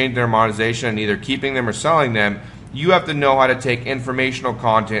 changing their monetization, and either keeping them or selling them, you have to know how to take informational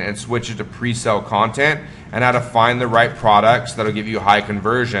content and switch it to pre-sale content, and how to find the right products that'll give you high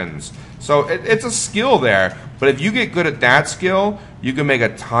conversions. So it's a skill there. But if you get good at that skill, you can make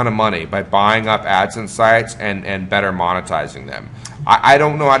a ton of money by buying up AdSense sites and better monetizing them. I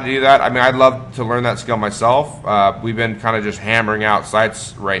don't know how to do that. I mean, I'd love to learn that skill myself. We've been kind of just hammering out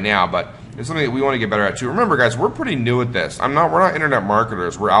sites right now, but it's something that we want to get better at too. Remember, guys, we're pretty new at this. We're not internet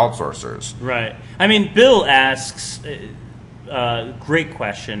marketers. We're outsourcers. Right. I mean, Bill asks, great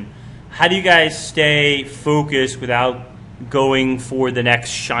question. How do you guys stay focused without going for the next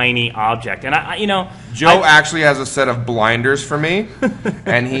shiny object? And Joe actually has a set of blinders for me,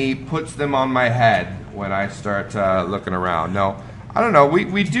 and he puts them on my head when I start looking around. No, I don't know.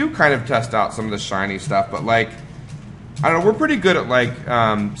 We do kind of test out some of the shiny stuff, but like, I don't know. We're pretty good at like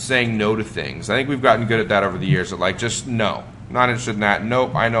saying no to things. I think we've gotten good at that over the years. At like, just no, not interested in that.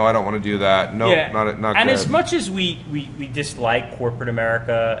 Nope, I know I don't want to do that. Nope, yeah. not and good. as much as we dislike corporate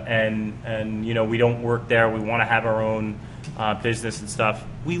America and we don't work there, we want to have our own business and stuff.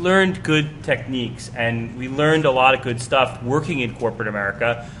 We learned good techniques, and we learned a lot of good stuff working in corporate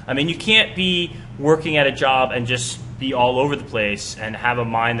America. I mean, you can't be working at a job and just be all over the place and have a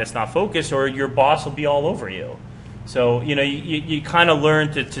mind that's not focused, or your boss will be all over you. So, you kind of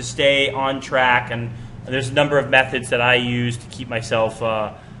learn to stay on track, and there's a number of methods that I use to keep myself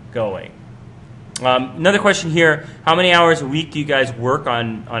going. Another question here, how many hours a week do you guys work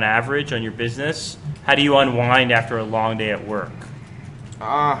on average on your business? How do you unwind after a long day at work?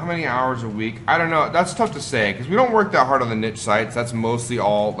 How many hours a week? I don't know. That's tough to say because we don't work that hard on the niche sites. That's mostly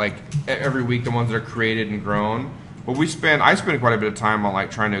all like every week the ones that are created and grown. But I spend quite a bit of time on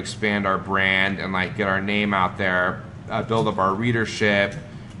like trying to expand our brand and like get our name out there, build up our readership,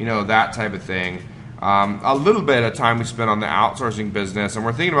 that type of thing. A little bit of time we spend on the outsourcing business, and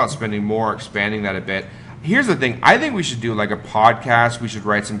we're thinking about spending more, expanding that a bit. Here's the thing. I think we should do like a podcast. We should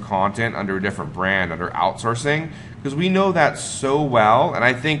write some content under a different brand, under outsourcing, because we know that so well. And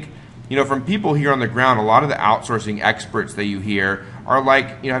I think, from people here on the ground, a lot of the outsourcing experts that you hear are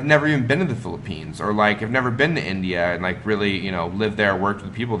like, have never even been to the Philippines, or like have never been to India and like really, lived there, worked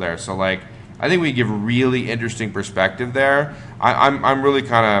with people there. So like, I think we give really interesting perspective there. I'm really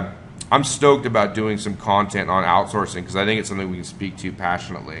I'm stoked about doing some content on outsourcing because I think it's something we can speak to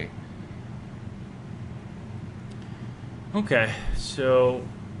passionately. Okay, so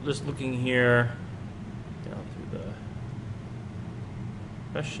just looking here down through the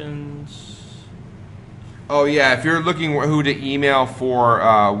questions. Oh yeah, if you're looking who to email for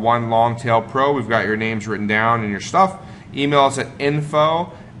One Longtail Pro, we've got your names written down and your stuff. Email us at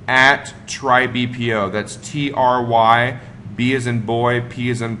info@trybpo. That's TRY, B as in boy, P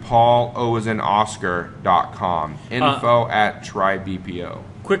as in Paul, O as in Oscar.com. Info@trybpo.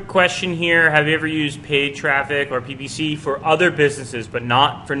 Quick question here. Have you ever used paid traffic or PPC for other businesses but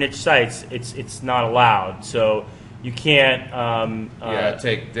not for niche sites? It's not allowed. So you can't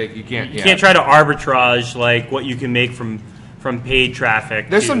you can't try to arbitrage like what you can make from paid traffic.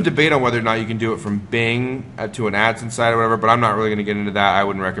 There's some debate on whether or not you can do it from Bing to an AdSense site or whatever, but I'm not really going to get into that. I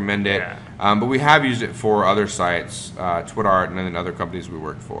wouldn't recommend it. Yeah. But we have used it for other sites, TwitArt, and then other companies we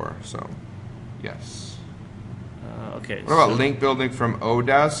work for. So, yes. Okay. What about link building from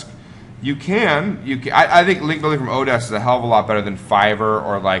Odesk? You can. I think link building from Odesk is a hell of a lot better than Fiverr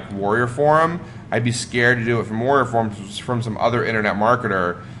or like Warrior Forum. I'd be scared to do it from Warrior Forum from some other internet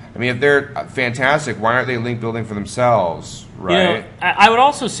marketer. I mean, if they're fantastic, why aren't they link building for themselves, right? I would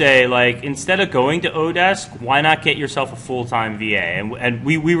also say, like, instead of going to Odesk, why not get yourself a full-time VA? And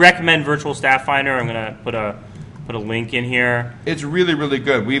we recommend Virtual Staff Finder. I'm going to put a link in here. It's really, really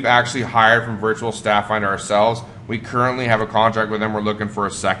good. We've actually hired from Virtual Staff Finder ourselves. We currently have a contract with them. We're looking for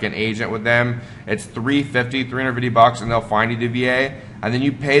a second agent with them. It's $350 and they'll find you the VA, and then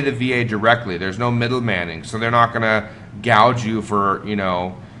you pay the VA directly. There's no middlemaning, so they're not going to gouge you for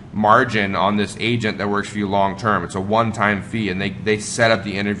margin on this agent that works for you long term. It's a one-time fee, and they set up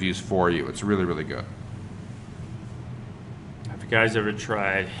the interviews for you. It's really, really good. Have you guys ever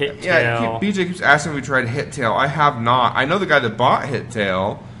tried HitTail? Yeah, BJ keeps asking if we tried HitTail. I have not. I know the guy that bought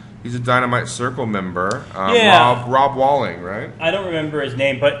HitTail. He's a Dynamite Circle member. Rob Walling, right? I don't remember his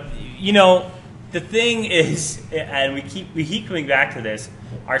name, but the thing is, and we keep coming back to this,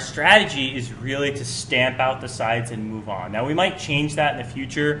 our strategy is really to stamp out the sites and move on. Now, we might change that in the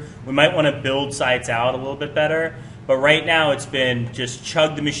future. We might want to build sites out a little bit better. But right now, it's been just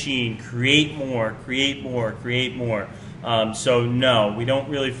chug the machine, create more, create more, create more. So no, we don't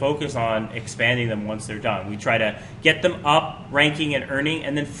really focus on expanding them once they're done. We try to get them up, ranking and earning,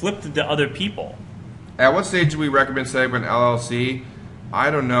 and then flip them to other people. At what stage do we recommend setting up an LLC? I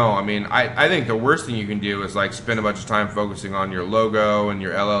don't know. I mean, I think the worst thing you can do is like spend a bunch of time focusing on your logo and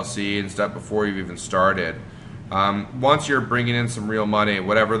your LLC and stuff before you've even started. Once you're bringing in some real money,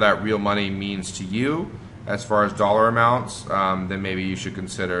 whatever that real money means to you as far as dollar amounts, then maybe you should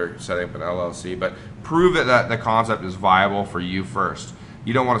consider setting up an LLC. But prove that the concept is viable for you first.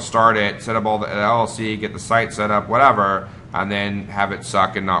 You don't want to start it, set up all the LLC, get the site set up, whatever, and then have it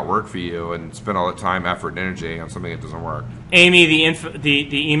suck and not work for you and spend all the time, effort, and energy on something that doesn't work. Amy,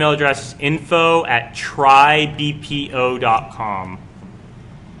 the email address is info@trybpo.com.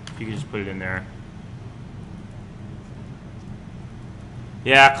 You can just put it in there.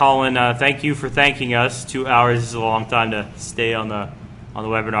 Yeah, Colin, thank you for thanking us. 2 hours is a long time to stay on the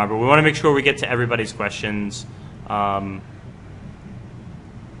webinar, but we want to make sure we get to everybody's questions.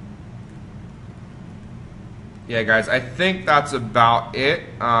 Yeah, guys, I think that's about it.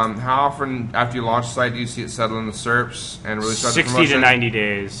 How often after you launch the site do you see it settle in the SERPs and really start the 60 promotion? to 90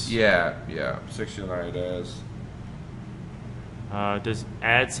 days. Yeah, 60 to 90 days. Does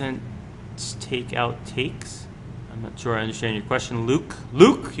AdSense take out takes? I'm not sure I understand your question. Luke,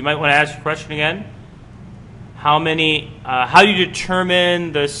 you might want to ask your question again. How do you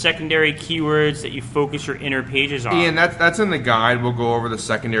determine the secondary keywords that you focus your inner pages on? Ian, that's in the guide. We'll go over the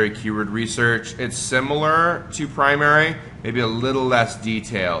secondary keyword research. It's similar to primary, maybe a little less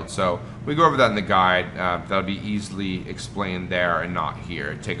detailed. So we go over that in the guide. That'll be easily explained there and not here.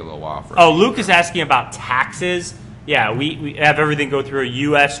 It'd take a little while for us. Oh, Luke is asking about taxes. Yeah, we have everything go through a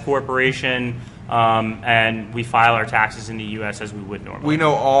U.S. corporation, and we file our taxes in the U.S. as we would normally. We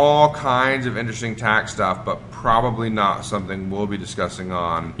know all kinds of interesting tax stuff, but probably not something we'll be discussing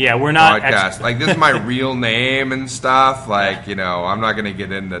on. Yeah, we're not podcast. Like, this is my real name and stuff. Like, I'm not going to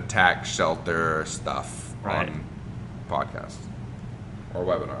get into tax shelter stuff on podcast or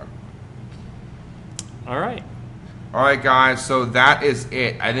webinar. All right. All right, guys. So that is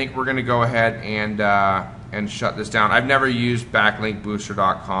it. I think we're going to go ahead and shut this down. I've never used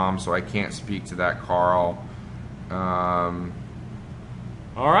backlinkbooster.com, so I can't speak to that, Carl. All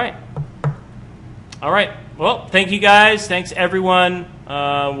right. Well, thank you guys. Thanks, everyone.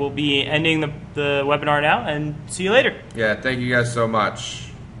 We'll be ending the webinar now, and see you later. Yeah, thank you guys so much.